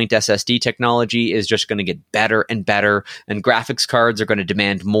Crosspoint SSD technology is just going to get better and better, and graphics cards are going to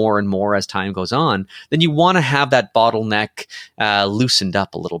demand more and more as time goes on, then you want to have that bottleneck loosened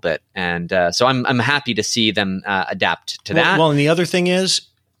up a little bit. And so I'm happy to see them adapt to that. Well, and the other thing is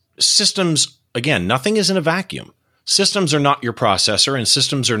systems, again, nothing is in a vacuum. Systems are not your processor, and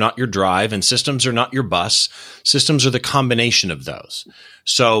systems are not your drive, and systems are not your bus. Systems are the combination of those.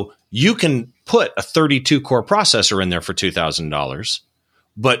 So you can put a 32-core processor in there for $2,000,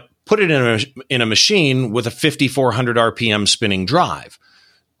 but put it in a machine with a 5,400 RPM spinning drive.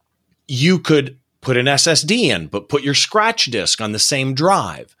 You could put an SSD in, but put your scratch disk on the same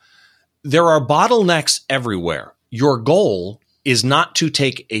drive. There are bottlenecks everywhere. Your goal is not to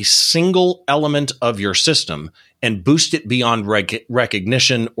take a single element of your system and boost it beyond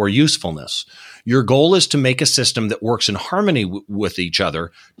recognition or usefulness. Your goal is to make a system that works in harmony with each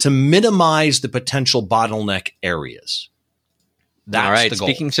other to minimize the potential bottleneck areas. That's all right. the goal.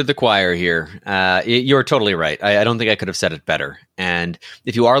 Speaking to the choir here, you're totally right. I don't think I could have said it better. And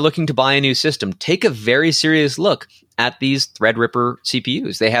if you are looking to buy a new system, take a very serious look at these Threadripper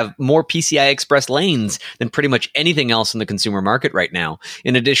CPUs. They have more PCI Express lanes than pretty much anything else in the consumer market right now,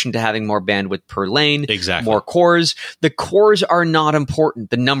 in addition to having more bandwidth per lane, more cores. The cores are not important,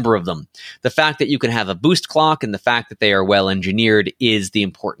 the number of them. The fact that you can have a boost clock and the fact that they are well engineered is the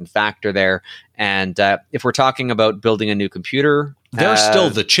important factor there. And if we're talking about building a new computer, they're still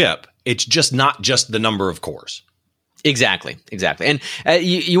the chip. It's just not just the number of cores. Exactly. And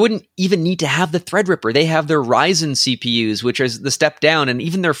you wouldn't even need to have the Threadripper. They have their Ryzen CPUs, which is the step down, and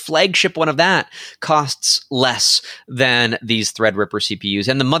even their flagship one of that costs less than these Threadripper CPUs,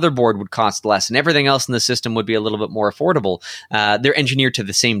 and the motherboard would cost less, and everything else in the system would be a little bit more affordable. They're engineered to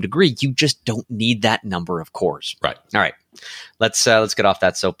the same degree. You just don't need that number of cores. Right. All right. Let's get off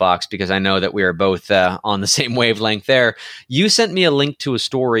that soapbox, because I know that we are both on the same wavelength there. You sent me a link to a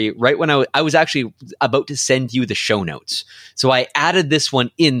story right when I was actually about to send you the show notes. So I added this one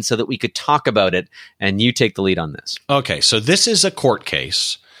in so that we could talk about it, and you take the lead on this. Okay, so this is a court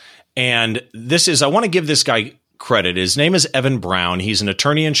case, and I want to give this guy credit. His name is Evan Brown. He's an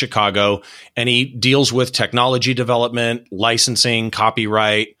attorney in Chicago, and he deals with technology development, licensing,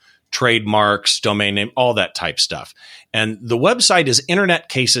 copyright, trademarks, domain name, all that type stuff. And the website is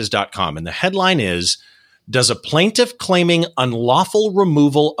internetcases.com. And the headline is, does a plaintiff claiming unlawful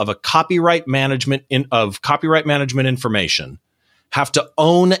removal of a copyright management information have to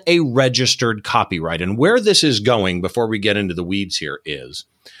own a registered copyright? And where this is going, before we get into the weeds here, is,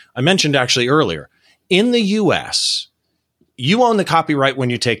 I mentioned actually earlier, in the US, you own the copyright when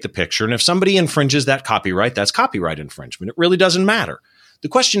you take the picture. And if somebody infringes that copyright, that's copyright infringement. It really doesn't matter. The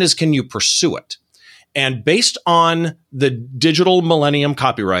question is, can you pursue it? And based on the Digital Millennium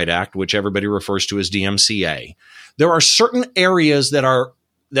Copyright Act, which everybody refers to as DMCA, there are certain areas that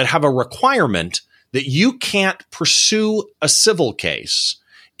have a requirement that you can't pursue a civil case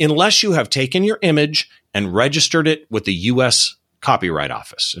unless you have taken your image and registered it with the U.S. Copyright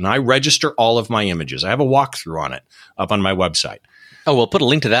Office. And I register all of my images. I have a walkthrough on it up on my website. Oh, we'll put a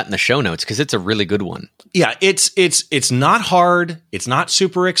link to that in the show notes, because it's a really good one. Yeah, it's not hard. It's not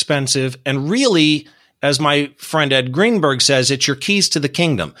super expensive. And really, as my friend Ed Greenberg says, it's your keys to the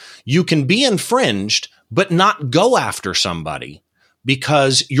kingdom. You can be infringed, but not go after somebody,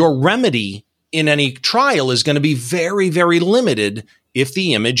 because your remedy in any trial is going to be very, very limited if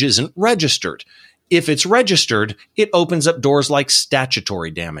the image isn't registered. If it's registered, it opens up doors like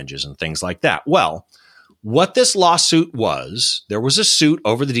statutory damages and things like that. Well, what this lawsuit was, there was a suit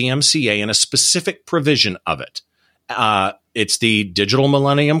over the DMCA and a specific provision of it. It's the Digital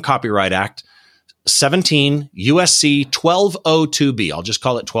Millennium Copyright Act, 17 USC 1202B. I'll just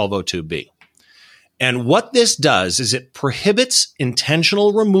call it 1202B. And what this does is it prohibits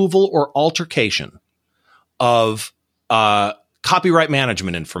intentional removal or altercation of copyright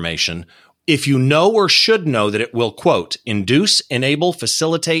management information if you know or should know that it will, quote, induce, enable,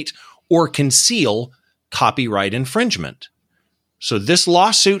 facilitate, or conceal copyright infringement. So this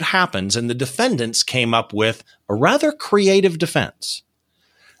lawsuit happens, and the defendants came up with a rather creative defense.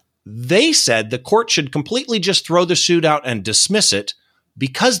 They said the court should completely just throw the suit out and dismiss it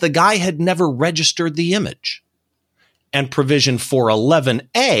because the guy had never registered the image. And provision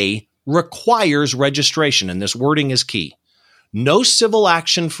 411A requires registration, and this wording is key. No civil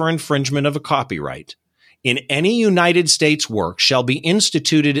action for infringement of a copyright in any United States work shall be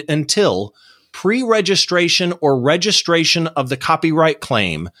instituted until pre-registration or registration of the copyright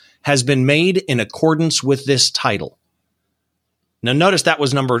claim has been made in accordance with this title. Now, notice that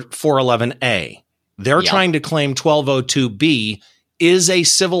was number 411A. They're trying to claim 1202B is a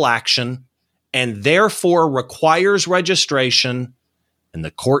civil action and therefore requires registration, and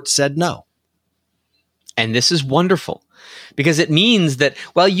the court said no. And this is wonderful because it means that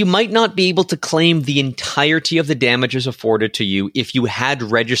while you might not be able to claim the entirety of the damages afforded to you if you had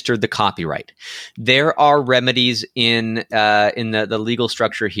registered the copyright, there are remedies in the legal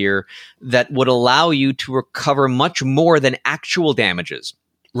structure here that would allow you to recover much more than actual damages.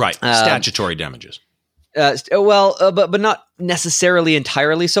 Right, statutory damages. But not necessarily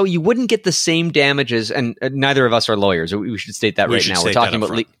entirely so. You wouldn't get the same damages, and neither of us are lawyers. We should state that right now. We're talking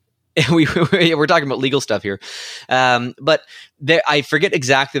about we're talking about legal stuff here. But I forget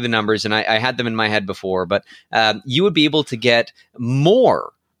exactly the numbers, and I had them in my head before, but you would be able to get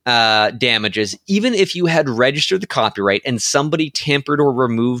more damages even if you had registered the copyright and somebody tampered or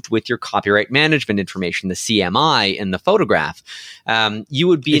removed with your copyright management information, the CMI in the photograph. You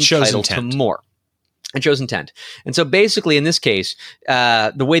would be entitled to more. It shows intent. And so basically in this case,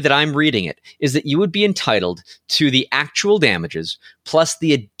 the way that I'm reading it is that you would be entitled to the actual damages plus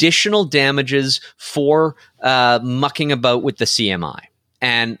the additional damages for mucking about with the CMI.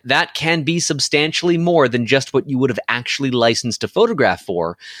 And that can be substantially more than just what you would have actually licensed a photograph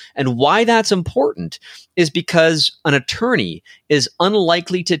for. And why that's important is because an attorney is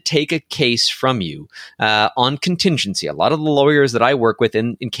unlikely to take a case from you on contingency. A lot of the lawyers that I work with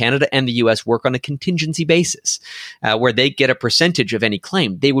in Canada and the US work on a contingency basis where they get a percentage of any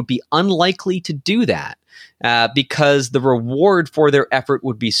claim. They would be unlikely to do that. Because the reward for their effort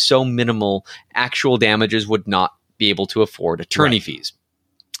would be so minimal, actual damages would not be able to afford attorney fees.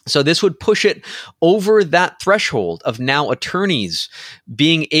 So this would push it over that threshold of now attorneys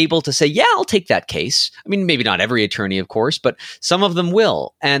being able to say, yeah, I'll take that case. I mean, maybe not every attorney, of course, but some of them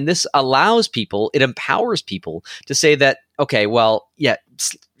will. And this allows people, it empowers people to say that, okay, well, yeah,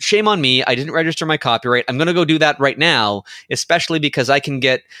 shame on me. I didn't register my copyright. I'm going to go do that right now, especially because I can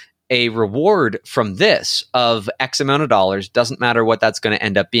get a reward from this of X amount of dollars. Doesn't matter what that's going to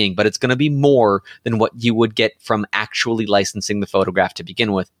end up being, but it's going to be more than what you would get from actually licensing the photograph to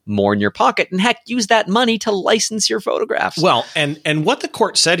begin with, more in your pocket. And heck, use that money to license your photographs. Well, and what the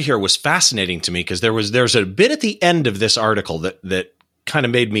court said here was fascinating to me because there's a bit at the end of this article that kind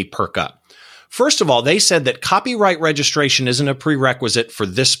of made me perk up. First of all, they said that copyright registration isn't a prerequisite for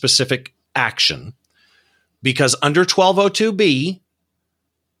this specific action because under 1202B,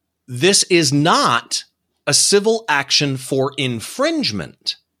 this is not a civil action for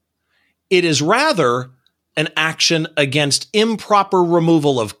infringement. It is rather an action against improper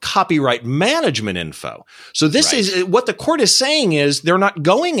removal of copyright management info. So this is what the court is saying is they're not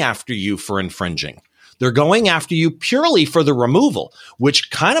going after you for infringing. They're going after you purely for the removal, which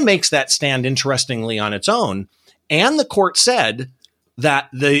kind of makes that stand interestingly on its own. And the court said that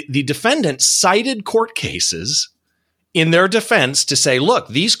the defendant cited court cases in their defense to say, look,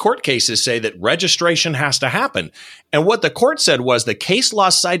 these court cases say that registration has to happen. And what the court said was the case law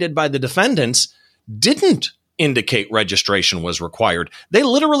cited by the defendants didn't indicate registration was required. They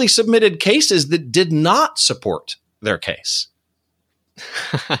literally submitted cases that did not support their case.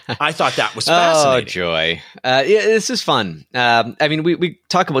 I thought that was fascinating. Oh, joy. Yeah, this is fun. I mean, we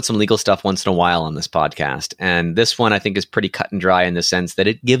talk about some legal stuff once in a while on this podcast, and this one I think is pretty cut and dry in the sense that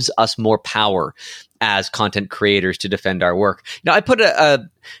it gives us more power as content creators to defend our work. Now, I put a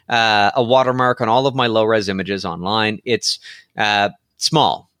watermark on all of my low-res images online. It's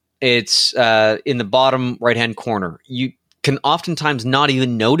small. It's in the bottom right-hand corner. You can oftentimes not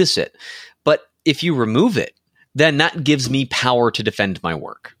even notice it, but if you remove it, then that gives me power to defend my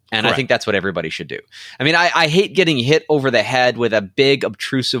work. And I think that's what everybody should do. I mean, I hate getting hit over the head with a big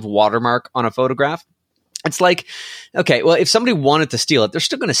obtrusive watermark on a photograph. It's like, okay, well, if somebody wanted to steal it, they're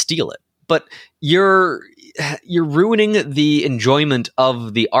still going to steal it. But you're ruining the enjoyment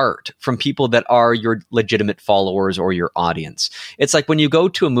of the art from people that are your legitimate followers or your audience. It's like when you go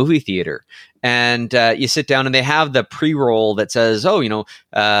to a movie theater and you sit down and they have the pre-roll that says, oh,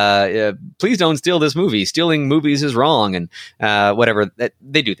 please don't steal this movie. Stealing movies is wrong. And whatever.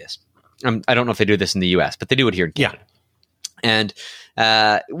 They do this. I don't know if they do this in the US, but they do it here in Canada. Yeah. And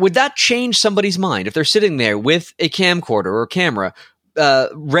would that change somebody's mind if they're sitting there with a camcorder or camera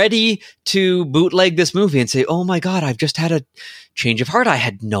ready to bootleg this movie and say, oh my God, I've just had a change of heart. I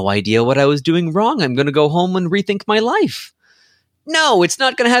had no idea what I was doing wrong. I'm going to go home and rethink my life. No, it's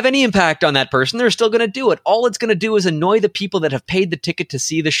not going to have any impact on that person. They're still going to do it. All it's going to do is annoy the people that have paid the ticket to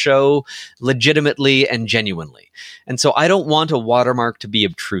see the show legitimately and genuinely. And so I don't want a watermark to be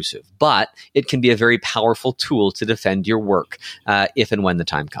obtrusive, but it can be a very powerful tool to defend your work if and when the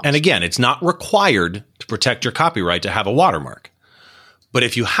time comes. And again, it's not required to protect your copyright to have a watermark. But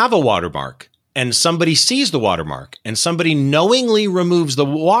if you have a watermark and somebody sees the watermark and somebody knowingly removes the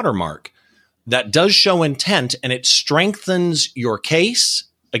watermark, that does show intent and it strengthens your case.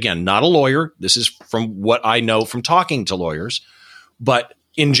 Again, not a lawyer. This is from what I know from talking to lawyers, but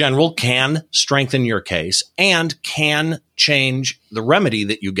in general can strengthen your case and can change the remedy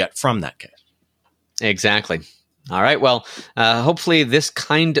that you get from that case. Exactly. All right. Well, hopefully this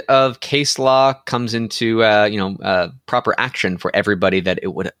kind of case law comes into proper action for everybody that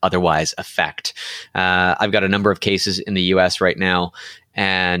it would otherwise affect. I've got a number of cases in the U.S. right now,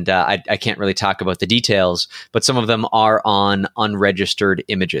 and I can't really talk about the details, but some of them are on unregistered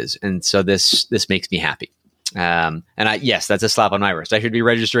images, and so this makes me happy. Yes, that's a slap on my wrist. I should be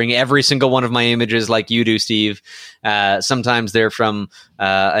registering every single one of my images like you do, Steve. Sometimes they're from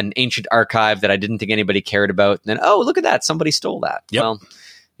an ancient archive that I didn't think anybody cared about. And then, oh, look at that. Somebody stole that. Yep. Well,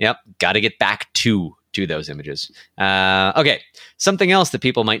 yep. Got to get back to those images. Okay. Something else that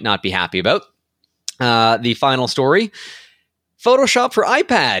people might not be happy about. The final story. Photoshop for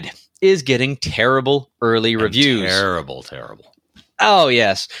iPad is getting terrible early reviews. Terrible. Oh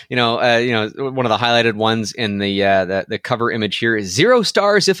yes, one of the highlighted ones in the cover image here is 0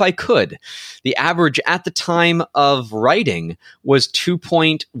 stars if I could. The average at the time of writing was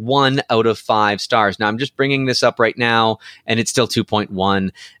 2.1 out of 5 stars. Now I'm just bringing this up right now, and it's still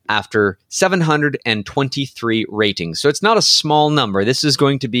 2.1 after 723 ratings. So it's not a small number. This is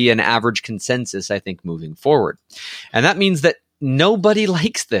going to be an average consensus, I think, moving forward, and that means that nobody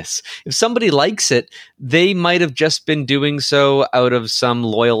likes this. If somebody likes it, they might have just been doing so out of some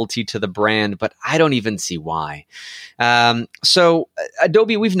loyalty to the brand, but I don't even see why. So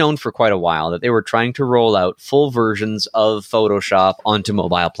Adobe, we've known for quite a while that they were trying to roll out full versions of Photoshop onto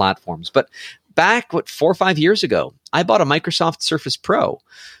mobile platforms. But back, 4 or 5 years ago, I bought a Microsoft Surface Pro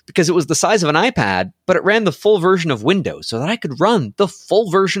because it was the size of an iPad, but it ran the full version of Windows so that I could run the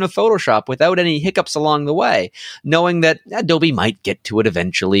full version of Photoshop without any hiccups along the way, knowing that Adobe might get to it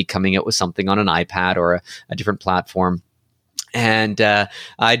eventually, coming out with something on an iPad or a different platform. And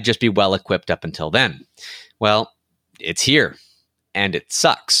I'd just be well equipped up until then. Well, it's here and it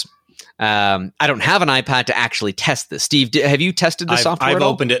sucks. I don't have an iPad to actually test this. Steve, have you tested the software? I've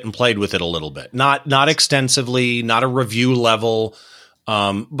opened it and played with it a little bit. Not extensively, not a review level,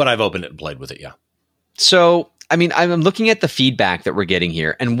 but I've opened it and played with it, yeah. So, I mean, I'm looking at the feedback that we're getting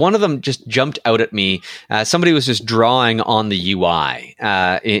here, and one of them just jumped out at me. Somebody was just drawing on the UI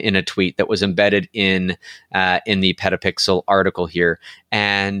in a tweet that was embedded in the Petapixel article here,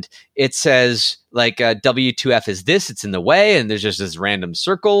 and it says like W2F is this, it's in the way, and there's just this random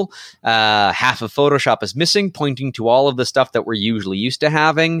circle. Half of Photoshop is missing, pointing to all of the stuff that we're usually used to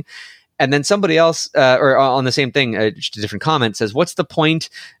having. And then somebody else, or on the same thing, just a different comment, says, what's the point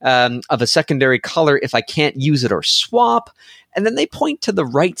of a secondary color if I can't use it or swap? And then they point to the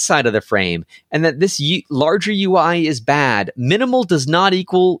right side of the frame and that this larger UI is bad. Minimal does not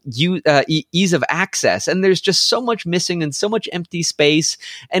equal ease of access. And there's just so much missing and so much empty space.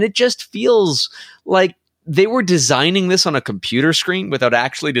 And it just feels like they were designing this on a computer screen without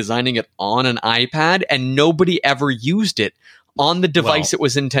actually designing it on an iPad, and nobody ever used it on the device it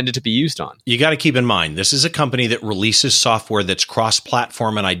was intended to be used on. You got to keep in mind, this is a company that releases software that's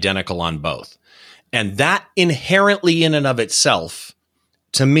cross-platform and identical on both. And that inherently in and of itself,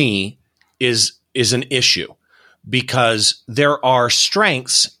 to me, is an issue, because there are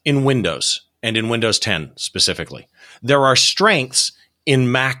strengths in Windows and in Windows 10 specifically. There are strengths in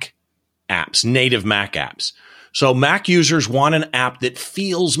Mac apps, native Mac apps. So Mac users want an app that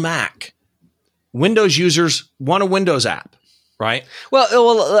feels Mac. Windows users want a Windows app. Right.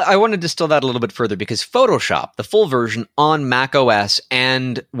 Well, I want to distill that a little bit further, because Photoshop, the full version on Mac OS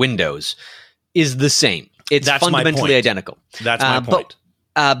and Windows, is the same. It's fundamentally identical. That's my point.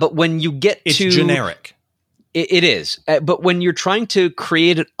 But when you get it's generic. It is. But when you're trying to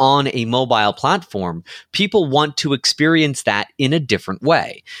create it on a mobile platform, people want to experience that in a different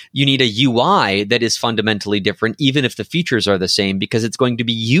way. You need a UI that is fundamentally different, even if the features are the same, because it's going to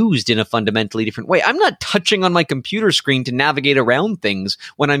be used in a fundamentally different way. I'm not touching on my computer screen to navigate around things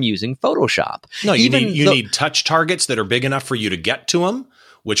when I'm using Photoshop. No, you need touch targets that are big enough for you to get to them,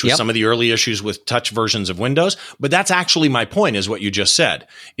 which was some of the early issues with touch versions of Windows. But that's actually my point, is what you just said,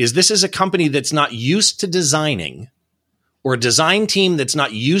 is this is a company that's not used to designing, or a design team that's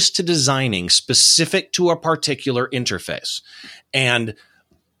not used to designing specific to a particular interface. And,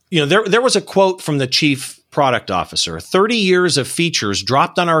 there was a quote from the chief product officer: 30 years of features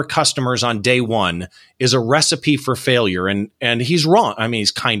dropped on our customers on day one is a recipe for failure. And he's wrong. I mean,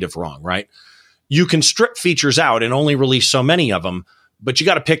 he's kind of wrong, right? You can strip features out and only release so many of them, but you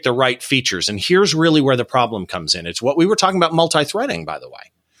got to pick the right features. And here's really where the problem comes in. It's what we were talking about, multi-threading, by the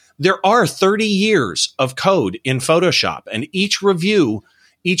way. There are 30 years of code in Photoshop, and each review,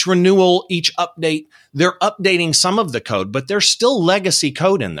 each renewal, each update, they're updating some of the code, but there's still legacy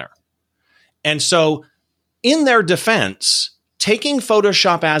code in there. And so in their defense, taking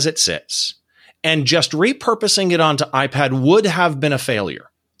Photoshop as it sits and just repurposing it onto iPad would have been a failure.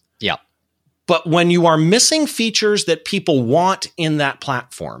 Yeah. But when you are missing features that people want in that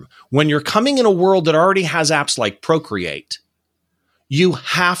platform, when you're coming in a world that already has apps like Procreate, you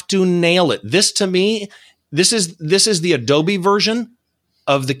have to nail it. This, to me, this is the Adobe version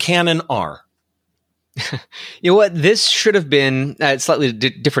of the Canon R. You know what? This should have been a slightly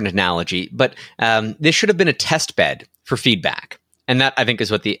different analogy, but this should have been a test bed for feedback. And that, I think,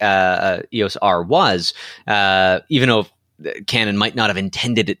 is what the EOS R was, even though Canon might not have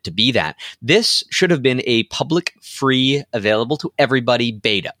intended it to be that. This should have been a public, free, available to everybody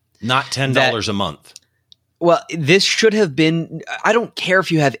beta. Not $10 a month. Well, this should have been, I don't care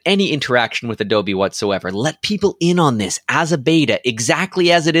if you have any interaction with Adobe whatsoever. Let people in on this as a beta,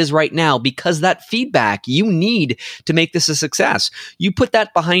 exactly as it is right now, because that feedback you need to make this a success. You put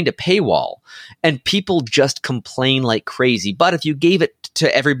that behind a paywall and people just complain like crazy. But if you gave it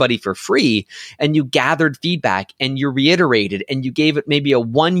to everybody for free and you gathered feedback and you reiterated and you gave it maybe a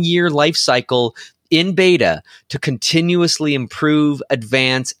 1-year life cycle in beta to continuously improve,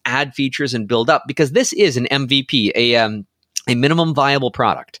 advance, add features, and build up, because this is an MVP, a minimum viable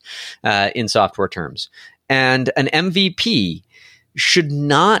product in software terms. And an MVP should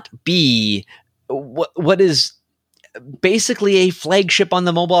not be what is basically a flagship on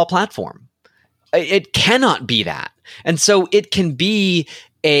the mobile platform. It cannot be that. And so it can be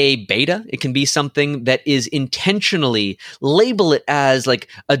a beta. It can be something that is intentionally, label it as like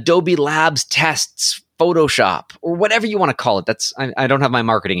Adobe Labs tests Photoshop or whatever you want to call it. I don't have my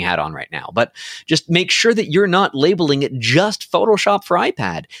marketing hat on right now, but just make sure that you're not labeling it just Photoshop for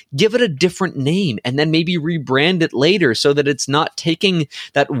iPad. Give it a different name and then maybe rebrand it later so that it's not taking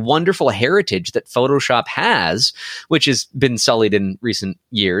that wonderful heritage that Photoshop has, which has been sullied in recent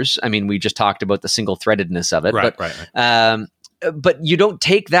years. I mean, we just talked about the single threadedness of it, right. But you don't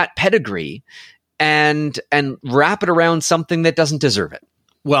take that pedigree and wrap it around something that doesn't deserve it.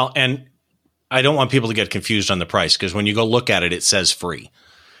 Well, and I don't want people to get confused on the price, because when you go look at it, it says free.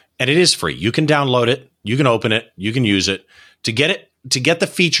 And it is free. You can download it, you can open it, you can use it. To get the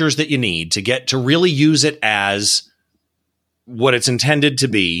features that you need, to really use it as what it's intended to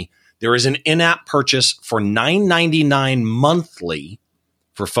be, there is an in-app purchase for $9.99 monthly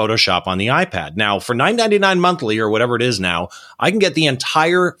for Photoshop on the iPad. Now, for $9.99 monthly or whatever it is now, I can get the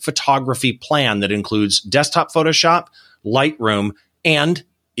entire photography plan that includes desktop Photoshop, Lightroom, and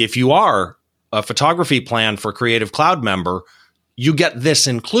if you are a photography plan for Creative Cloud member, you get this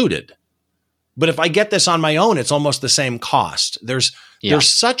included. But if I get this on my own, it's almost the same cost. There's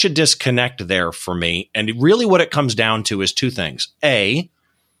such a disconnect there for me. And really what it comes down to is two things. A,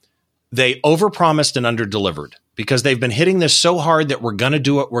 they overpromised and underdelivered, because they've been hitting this so hard that we're going to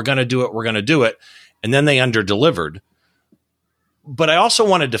do it, we're going to do it, we're going to do it. And then they underdelivered. But I also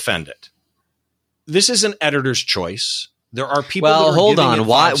want to defend it. This is an editor's choice. There are people that are hold giving on. it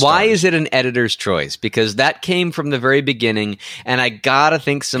 5 stars. Why is it an editor's choice? Because that came from the very beginning, and I gotta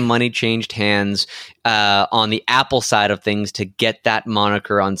think some money changed hands on the Apple side of things to get that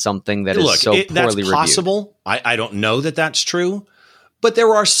moniker on something that is so poorly reviewed. That's possible. I don't know that that's true, but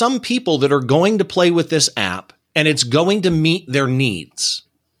there are some people that are going to play with this app, and it's going to meet their needs.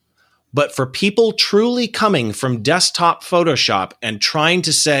 But for people truly coming from desktop Photoshop and trying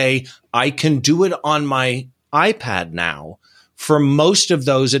to say, I can do it on my iPad now, for most of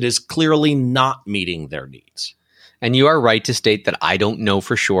those, it is clearly not meeting their needs. And you are right to state that I don't know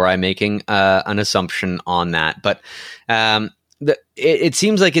for sure. I'm making an assumption on that. But it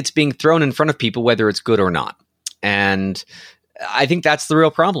seems like it's being thrown in front of people, whether it's good or not. And I think that's the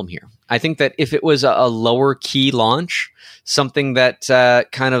real problem here. I think that if it was a lower key launch, something that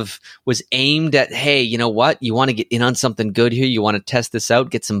kind of was aimed at, hey, you know what? You want to get in on something good here. You want to test this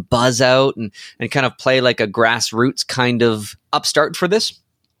out, get some buzz out, and kind of play like a grassroots kind of upstart for this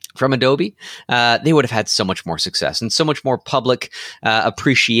from Adobe, they would have had so much more success and so much more public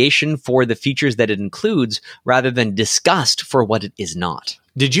appreciation for the features that it includes rather than disgust for what it is not.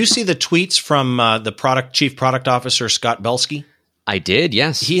 Did you see the tweets from the chief product officer, Scott Belsky? I did,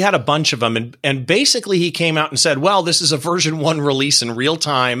 yes. He had a bunch of them, and basically he came out and said, well, this is a version 1 release in real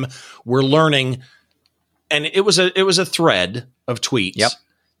time. We're learning. And it was a thread of tweets. Yep.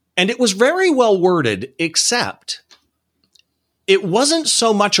 And it was very well worded, except it wasn't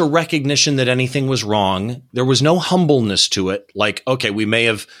so much a recognition that anything was wrong. There was no humbleness to it. Like, okay,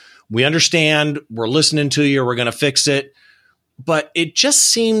 we understand, we're listening to you, we're going to fix it. But it just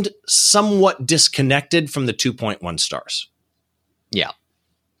seemed somewhat disconnected from the 2.1 stars. Yeah.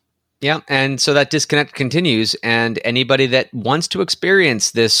 Yeah. And so that disconnect continues. And anybody that wants to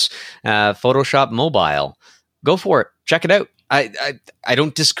experience this Photoshop mobile, go for it. Check it out. I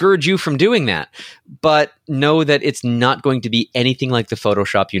don't discourage you from doing that, but know that it's not going to be anything like the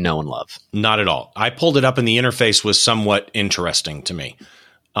Photoshop you know and love. Not at all. I pulled it up and the interface was somewhat interesting to me.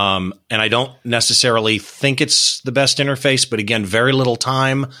 And I don't necessarily think it's the best interface, but again, very little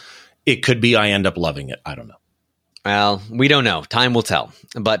time. It could be I end up loving it. I don't know. Well, we don't know. Time will tell.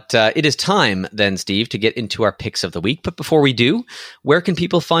 But it is time then, Steve, to get into our picks of the week. But before we do, where can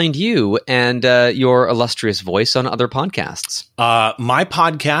people find you and your illustrious voice on other podcasts? My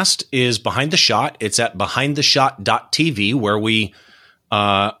podcast is Behind the Shot. It's at behindtheshot.tv, where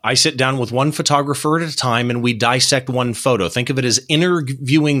I sit down with one photographer at a time and we dissect one photo. Think of it as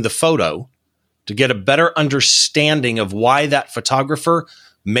interviewing the photo to get a better understanding of why that photographer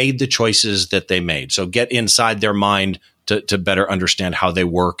made the choices that they made. So get inside their mind to better understand how they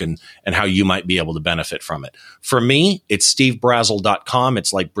work and how you might be able to benefit from it. For me, it's stevebrazill.com.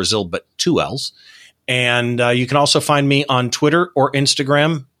 It's like Brazil, but 2 L's. And you can also find me on Twitter or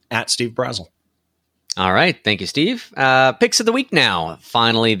Instagram at Steve Brazill. All right. Thank you, Steve. Picks of the week now.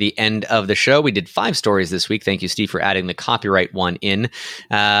 Finally, the end of the show. We did 5 stories this week. Thank you, Steve, for adding the copyright one in.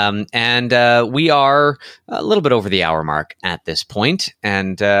 And we are a little bit over the hour mark at this point.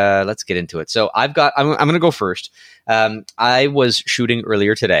 And let's get into it. So I'm going to go first. I was shooting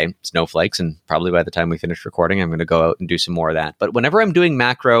earlier today, snowflakes, and probably by the time we finish recording, I'm going to go out and do some more of that. But whenever I'm doing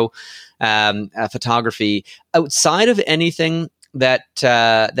macro photography, outside of anything that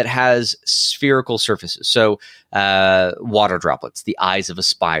has spherical surfaces, so water droplets, the eyes of a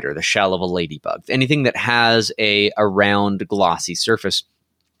spider, the shell of a ladybug, anything that has a round glossy surface,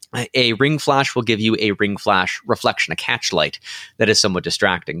 a ring flash will give you a ring flash reflection, a catch light that is somewhat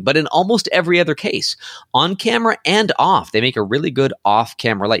distracting. But in almost every other case, on camera and off, they make a really good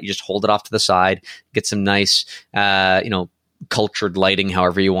off-camera light. You just hold it off to the side, get some nice, cultured lighting,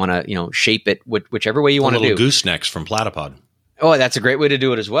 however you want to, shape it, whichever way you want to do. Little goosenecks from Platypod. Oh, that's a great way to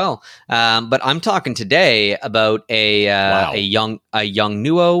do it as well. But I'm talking today about a young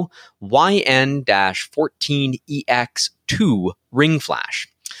Nuo YN-14EX2 ring flash.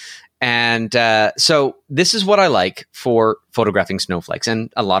 And so this is what I like for photographing snowflakes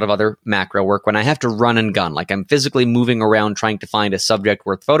and a lot of other macro work when I have to run and gun, like I'm physically moving around trying to find a subject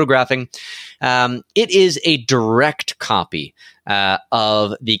worth photographing. It is a direct copy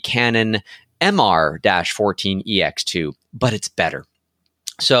of the Canon MR-14EX2, but it's better.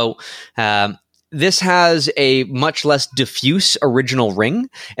 So this has a much less diffuse original ring,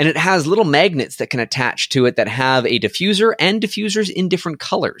 and it has little magnets that can attach to it that have a diffuser and diffusers in different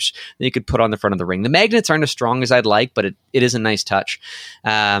colors that you could put on the front of the ring. The magnets aren't as strong as I'd like, but it is a nice touch.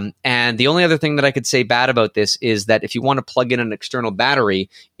 And the only other thing that I could say bad about this is that if you want to plug in an external battery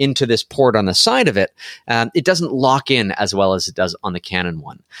into this port on the side of it, it doesn't lock in as well as it does on the Canon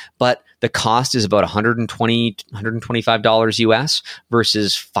one. But the cost is about $120, $125 US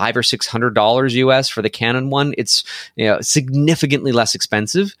versus $500 or $600 US for the Canon one. It's significantly less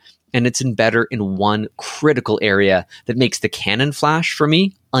expensive, and it's better in one critical area that makes the Canon flash for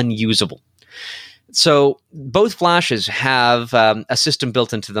me unusable. So both flashes have a system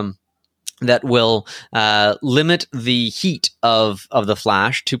built into them that will limit the heat of the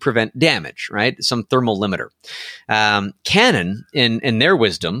flash to prevent damage, right? Some thermal limiter. Canon, in their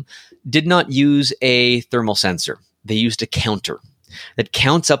wisdom, did not use a thermal sensor. They used a counter that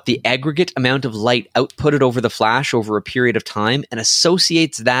counts up the aggregate amount of light outputted over the flash over a period of time and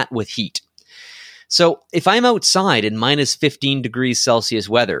associates that with heat. So if I'm outside in minus 15 degrees Celsius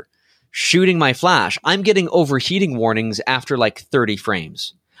weather, shooting my flash, I'm getting overheating warnings after like 30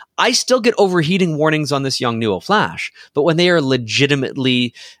 frames. I still get overheating warnings on this Yongnuo flash, but when they are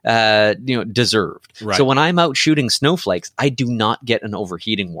legitimately, deserved. Right. So when I'm out shooting snowflakes, I do not get an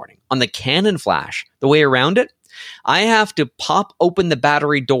overheating warning. On the Canon flash, the way around it, I have to pop open the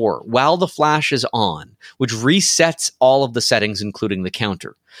battery door while the flash is on, which resets all of the settings, including the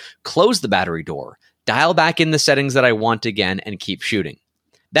counter. Close the battery door, dial back in the settings that I want again, and keep shooting.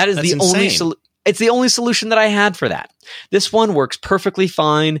 That's the only solution. It's the only solution that I had for that. This one works perfectly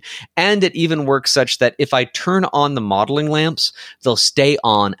fine, and it even works such that if I turn on the modeling lamps, they'll stay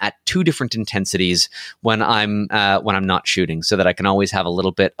on at 2 different intensities when I'm not shooting, so that I can always have a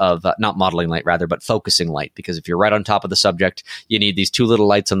little bit of not modeling light rather, but focusing light. Because if you're right on top of the subject, you need these 2 little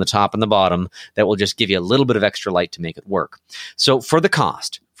lights on the top and the bottom that will just give you a little bit of extra light to make it work. So for the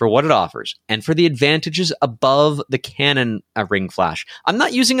cost, for what it offers, and for the advantages above the Canon Ring flash. I'm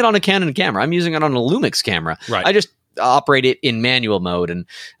not using it on a Canon camera. I'm using it on a Lumix camera. Right. I just operate it in manual mode. And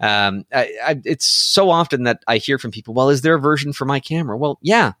it's so often that I hear from people, well, is there a version for my camera? Well,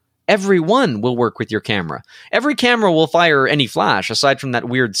 yeah. Every one will work with your camera. Every camera will fire any flash, aside from that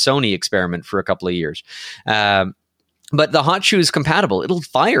weird Sony experiment for a couple of years. But the Hot Shoe is compatible. It'll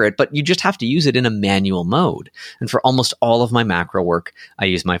fire it, but you just have to use it in a manual mode. And for almost all of my macro work, I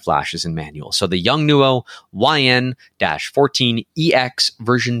use my flashes in manual. So the Yongnuo YN-14EX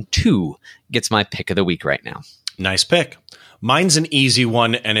version 2 gets my pick of the week right now. Nice pick. Mine's an easy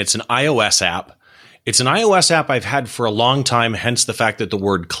one, and it's an iOS app. It's an iOS app I've had for a long time, hence the fact that the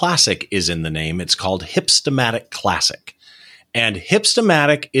word classic is in the name. It's called Hipstamatic Classic. And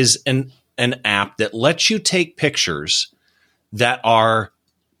Hipstamatic is an app that lets you take pictures that are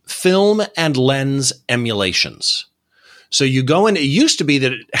film and lens emulations. So you go in, it used to be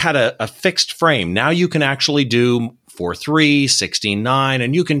that it had a fixed frame. Now you can actually do 4:3, 16:9,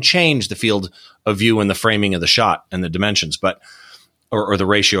 and you can change the field of view and the framing of the shot and the dimensions, or the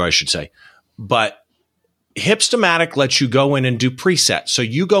ratio, I should say. But Hipstamatic lets you go in and do presets. So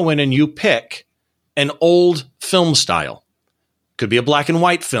you go in and you pick an old film style. Could be a black and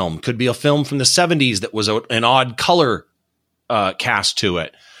white film. Could be a film from the 70s that was an odd color cast to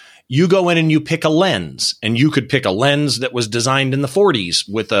it. You go in and you pick a lens, and you could pick a lens that was designed in the 40s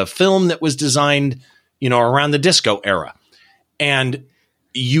with a film that was designed, around the disco era. And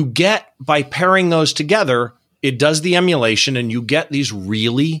you get, by pairing those together, it does the emulation and you get these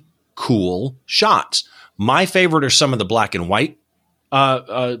really cool shots. My favorite are some of the black and white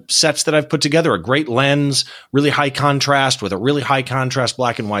sets that I've put together. A great lens, really high contrast with a really high contrast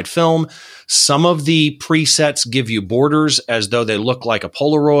black and white film. Some of the presets give you borders as though they look like a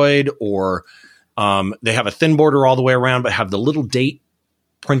Polaroid, or they have a thin border all the way around, but have the little date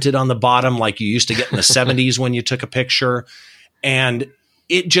printed on the bottom like you used to get in the 70s when you took a picture. And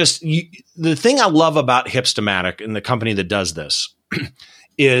it just, the thing I love about Hipstamatic and the company that does this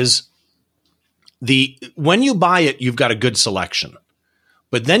is when you buy it, you've got a good selection.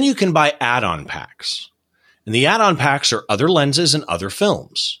 But then you can buy add-on packs. And the add-on packs are other lenses and other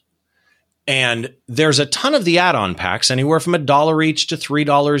films. And there's a ton of the add-on packs, anywhere from $1 each to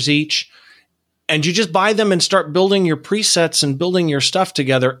 $3 each. And you just buy them and start building your presets and building your stuff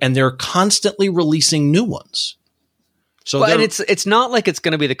together. And they're constantly releasing new ones. So and it's not like it's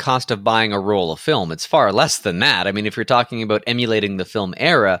going to be the cost of buying a roll of film. It's far less than that. I mean, if you're talking about emulating the film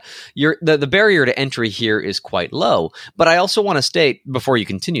era, the barrier to entry here is quite low. But I also want to state, before you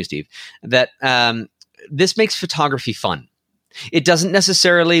continue, Steve, that this makes photography fun. It doesn't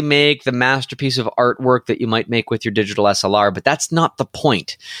necessarily make the masterpiece of artwork that you might make with your digital SLR, but that's not the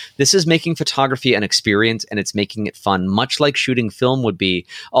point. This is making photography an experience, and it's making it fun, much like shooting film would be.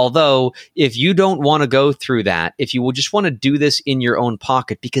 Although, if you don't want to go through that, if you will just want to do this in your own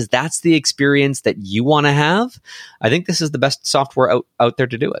pocket, because that's the experience that you want to have, I think this is the best software out there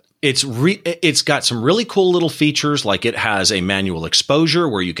to do it. It's got some really cool little features, like it has a manual exposure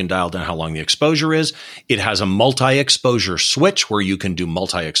where you can dial down how long the exposure is. It has a multi-exposure switch where you can do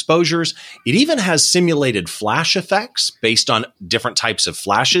multi-exposures. It even has simulated flash effects based on different types of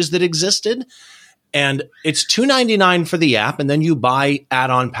flashes that existed. And it's $2.99 for the app, and then you buy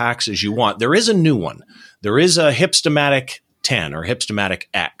add-on packs as you want. There is a new one. There is a Hipstamatic 10 or Hipstamatic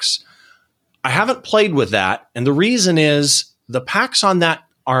X. I haven't played with that, and the reason is the packs on that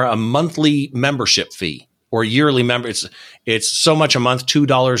are a monthly membership fee or yearly member. It's so much a month,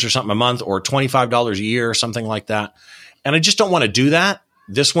 $2 or something a month, or $25 a year or something like that. And I just don't want to do that.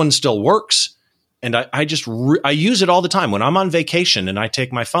 This one still works. And I use it all the time. When I'm on vacation and I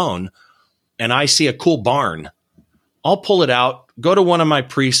take my phone and I see a cool barn, I'll pull it out, go to one of my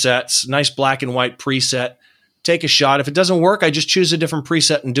presets, nice black and white preset, take a shot. If it doesn't work, I just choose a different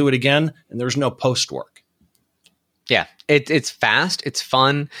preset and do it again. And there's no post work. Yeah, it's fast, it's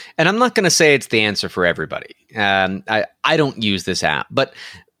fun, and I'm not going to say it's the answer for everybody. I don't use this app, but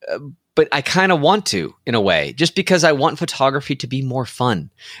I kind of want to, in a way, just because I want photography to be more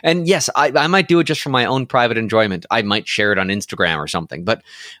fun. And yes, I might do it just for my own private enjoyment. I might share it on Instagram or something, but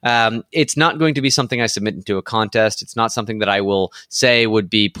it's not going to be something I submit into a contest. It's not something that I will say would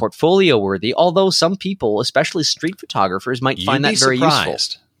be portfolio worthy, although some people, especially street photographers, might find that very useful.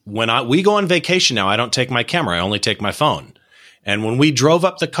 When we go on vacation now, I don't take my camera. I only take my phone. And when we drove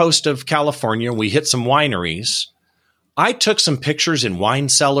up the coast of California and we hit some wineries, I took some pictures in wine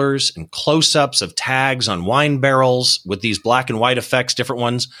cellars and close-ups of tags on wine barrels with these black and white effects, different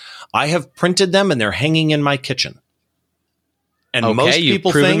ones. I have printed them and they're hanging in my kitchen. And most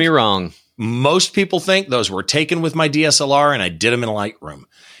people proven me wrong. Most people think those were taken with my DSLR and I did them in Lightroom.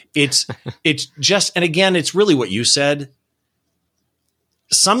 It's just, and again, it's really what you said.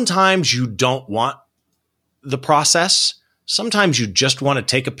 Sometimes you don't want the process. Sometimes you just want to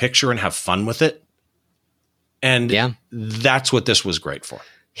take a picture and have fun with it. And that's what this was great for.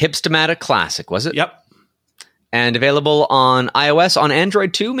 Hipstamatic Classic, was it? Yep. And available on iOS, on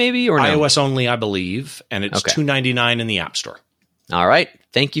Android too, maybe? Or no? iOS only, I believe. And it's $2.99 in the App Store. All right.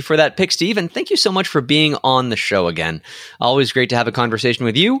 Thank you for that pick, Steve. And thank you so much for being on the show again. Always great to have a conversation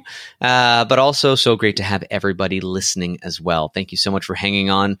with you, but also so great to have everybody listening as well. Thank you so much for hanging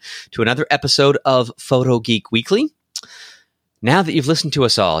on to another episode of Photo Geek Weekly. Now that you've listened to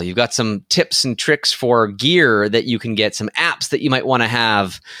us all, you've got some tips and tricks for gear that you can get, some apps that you might want to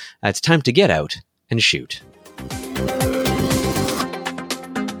have. It's time to get out and shoot.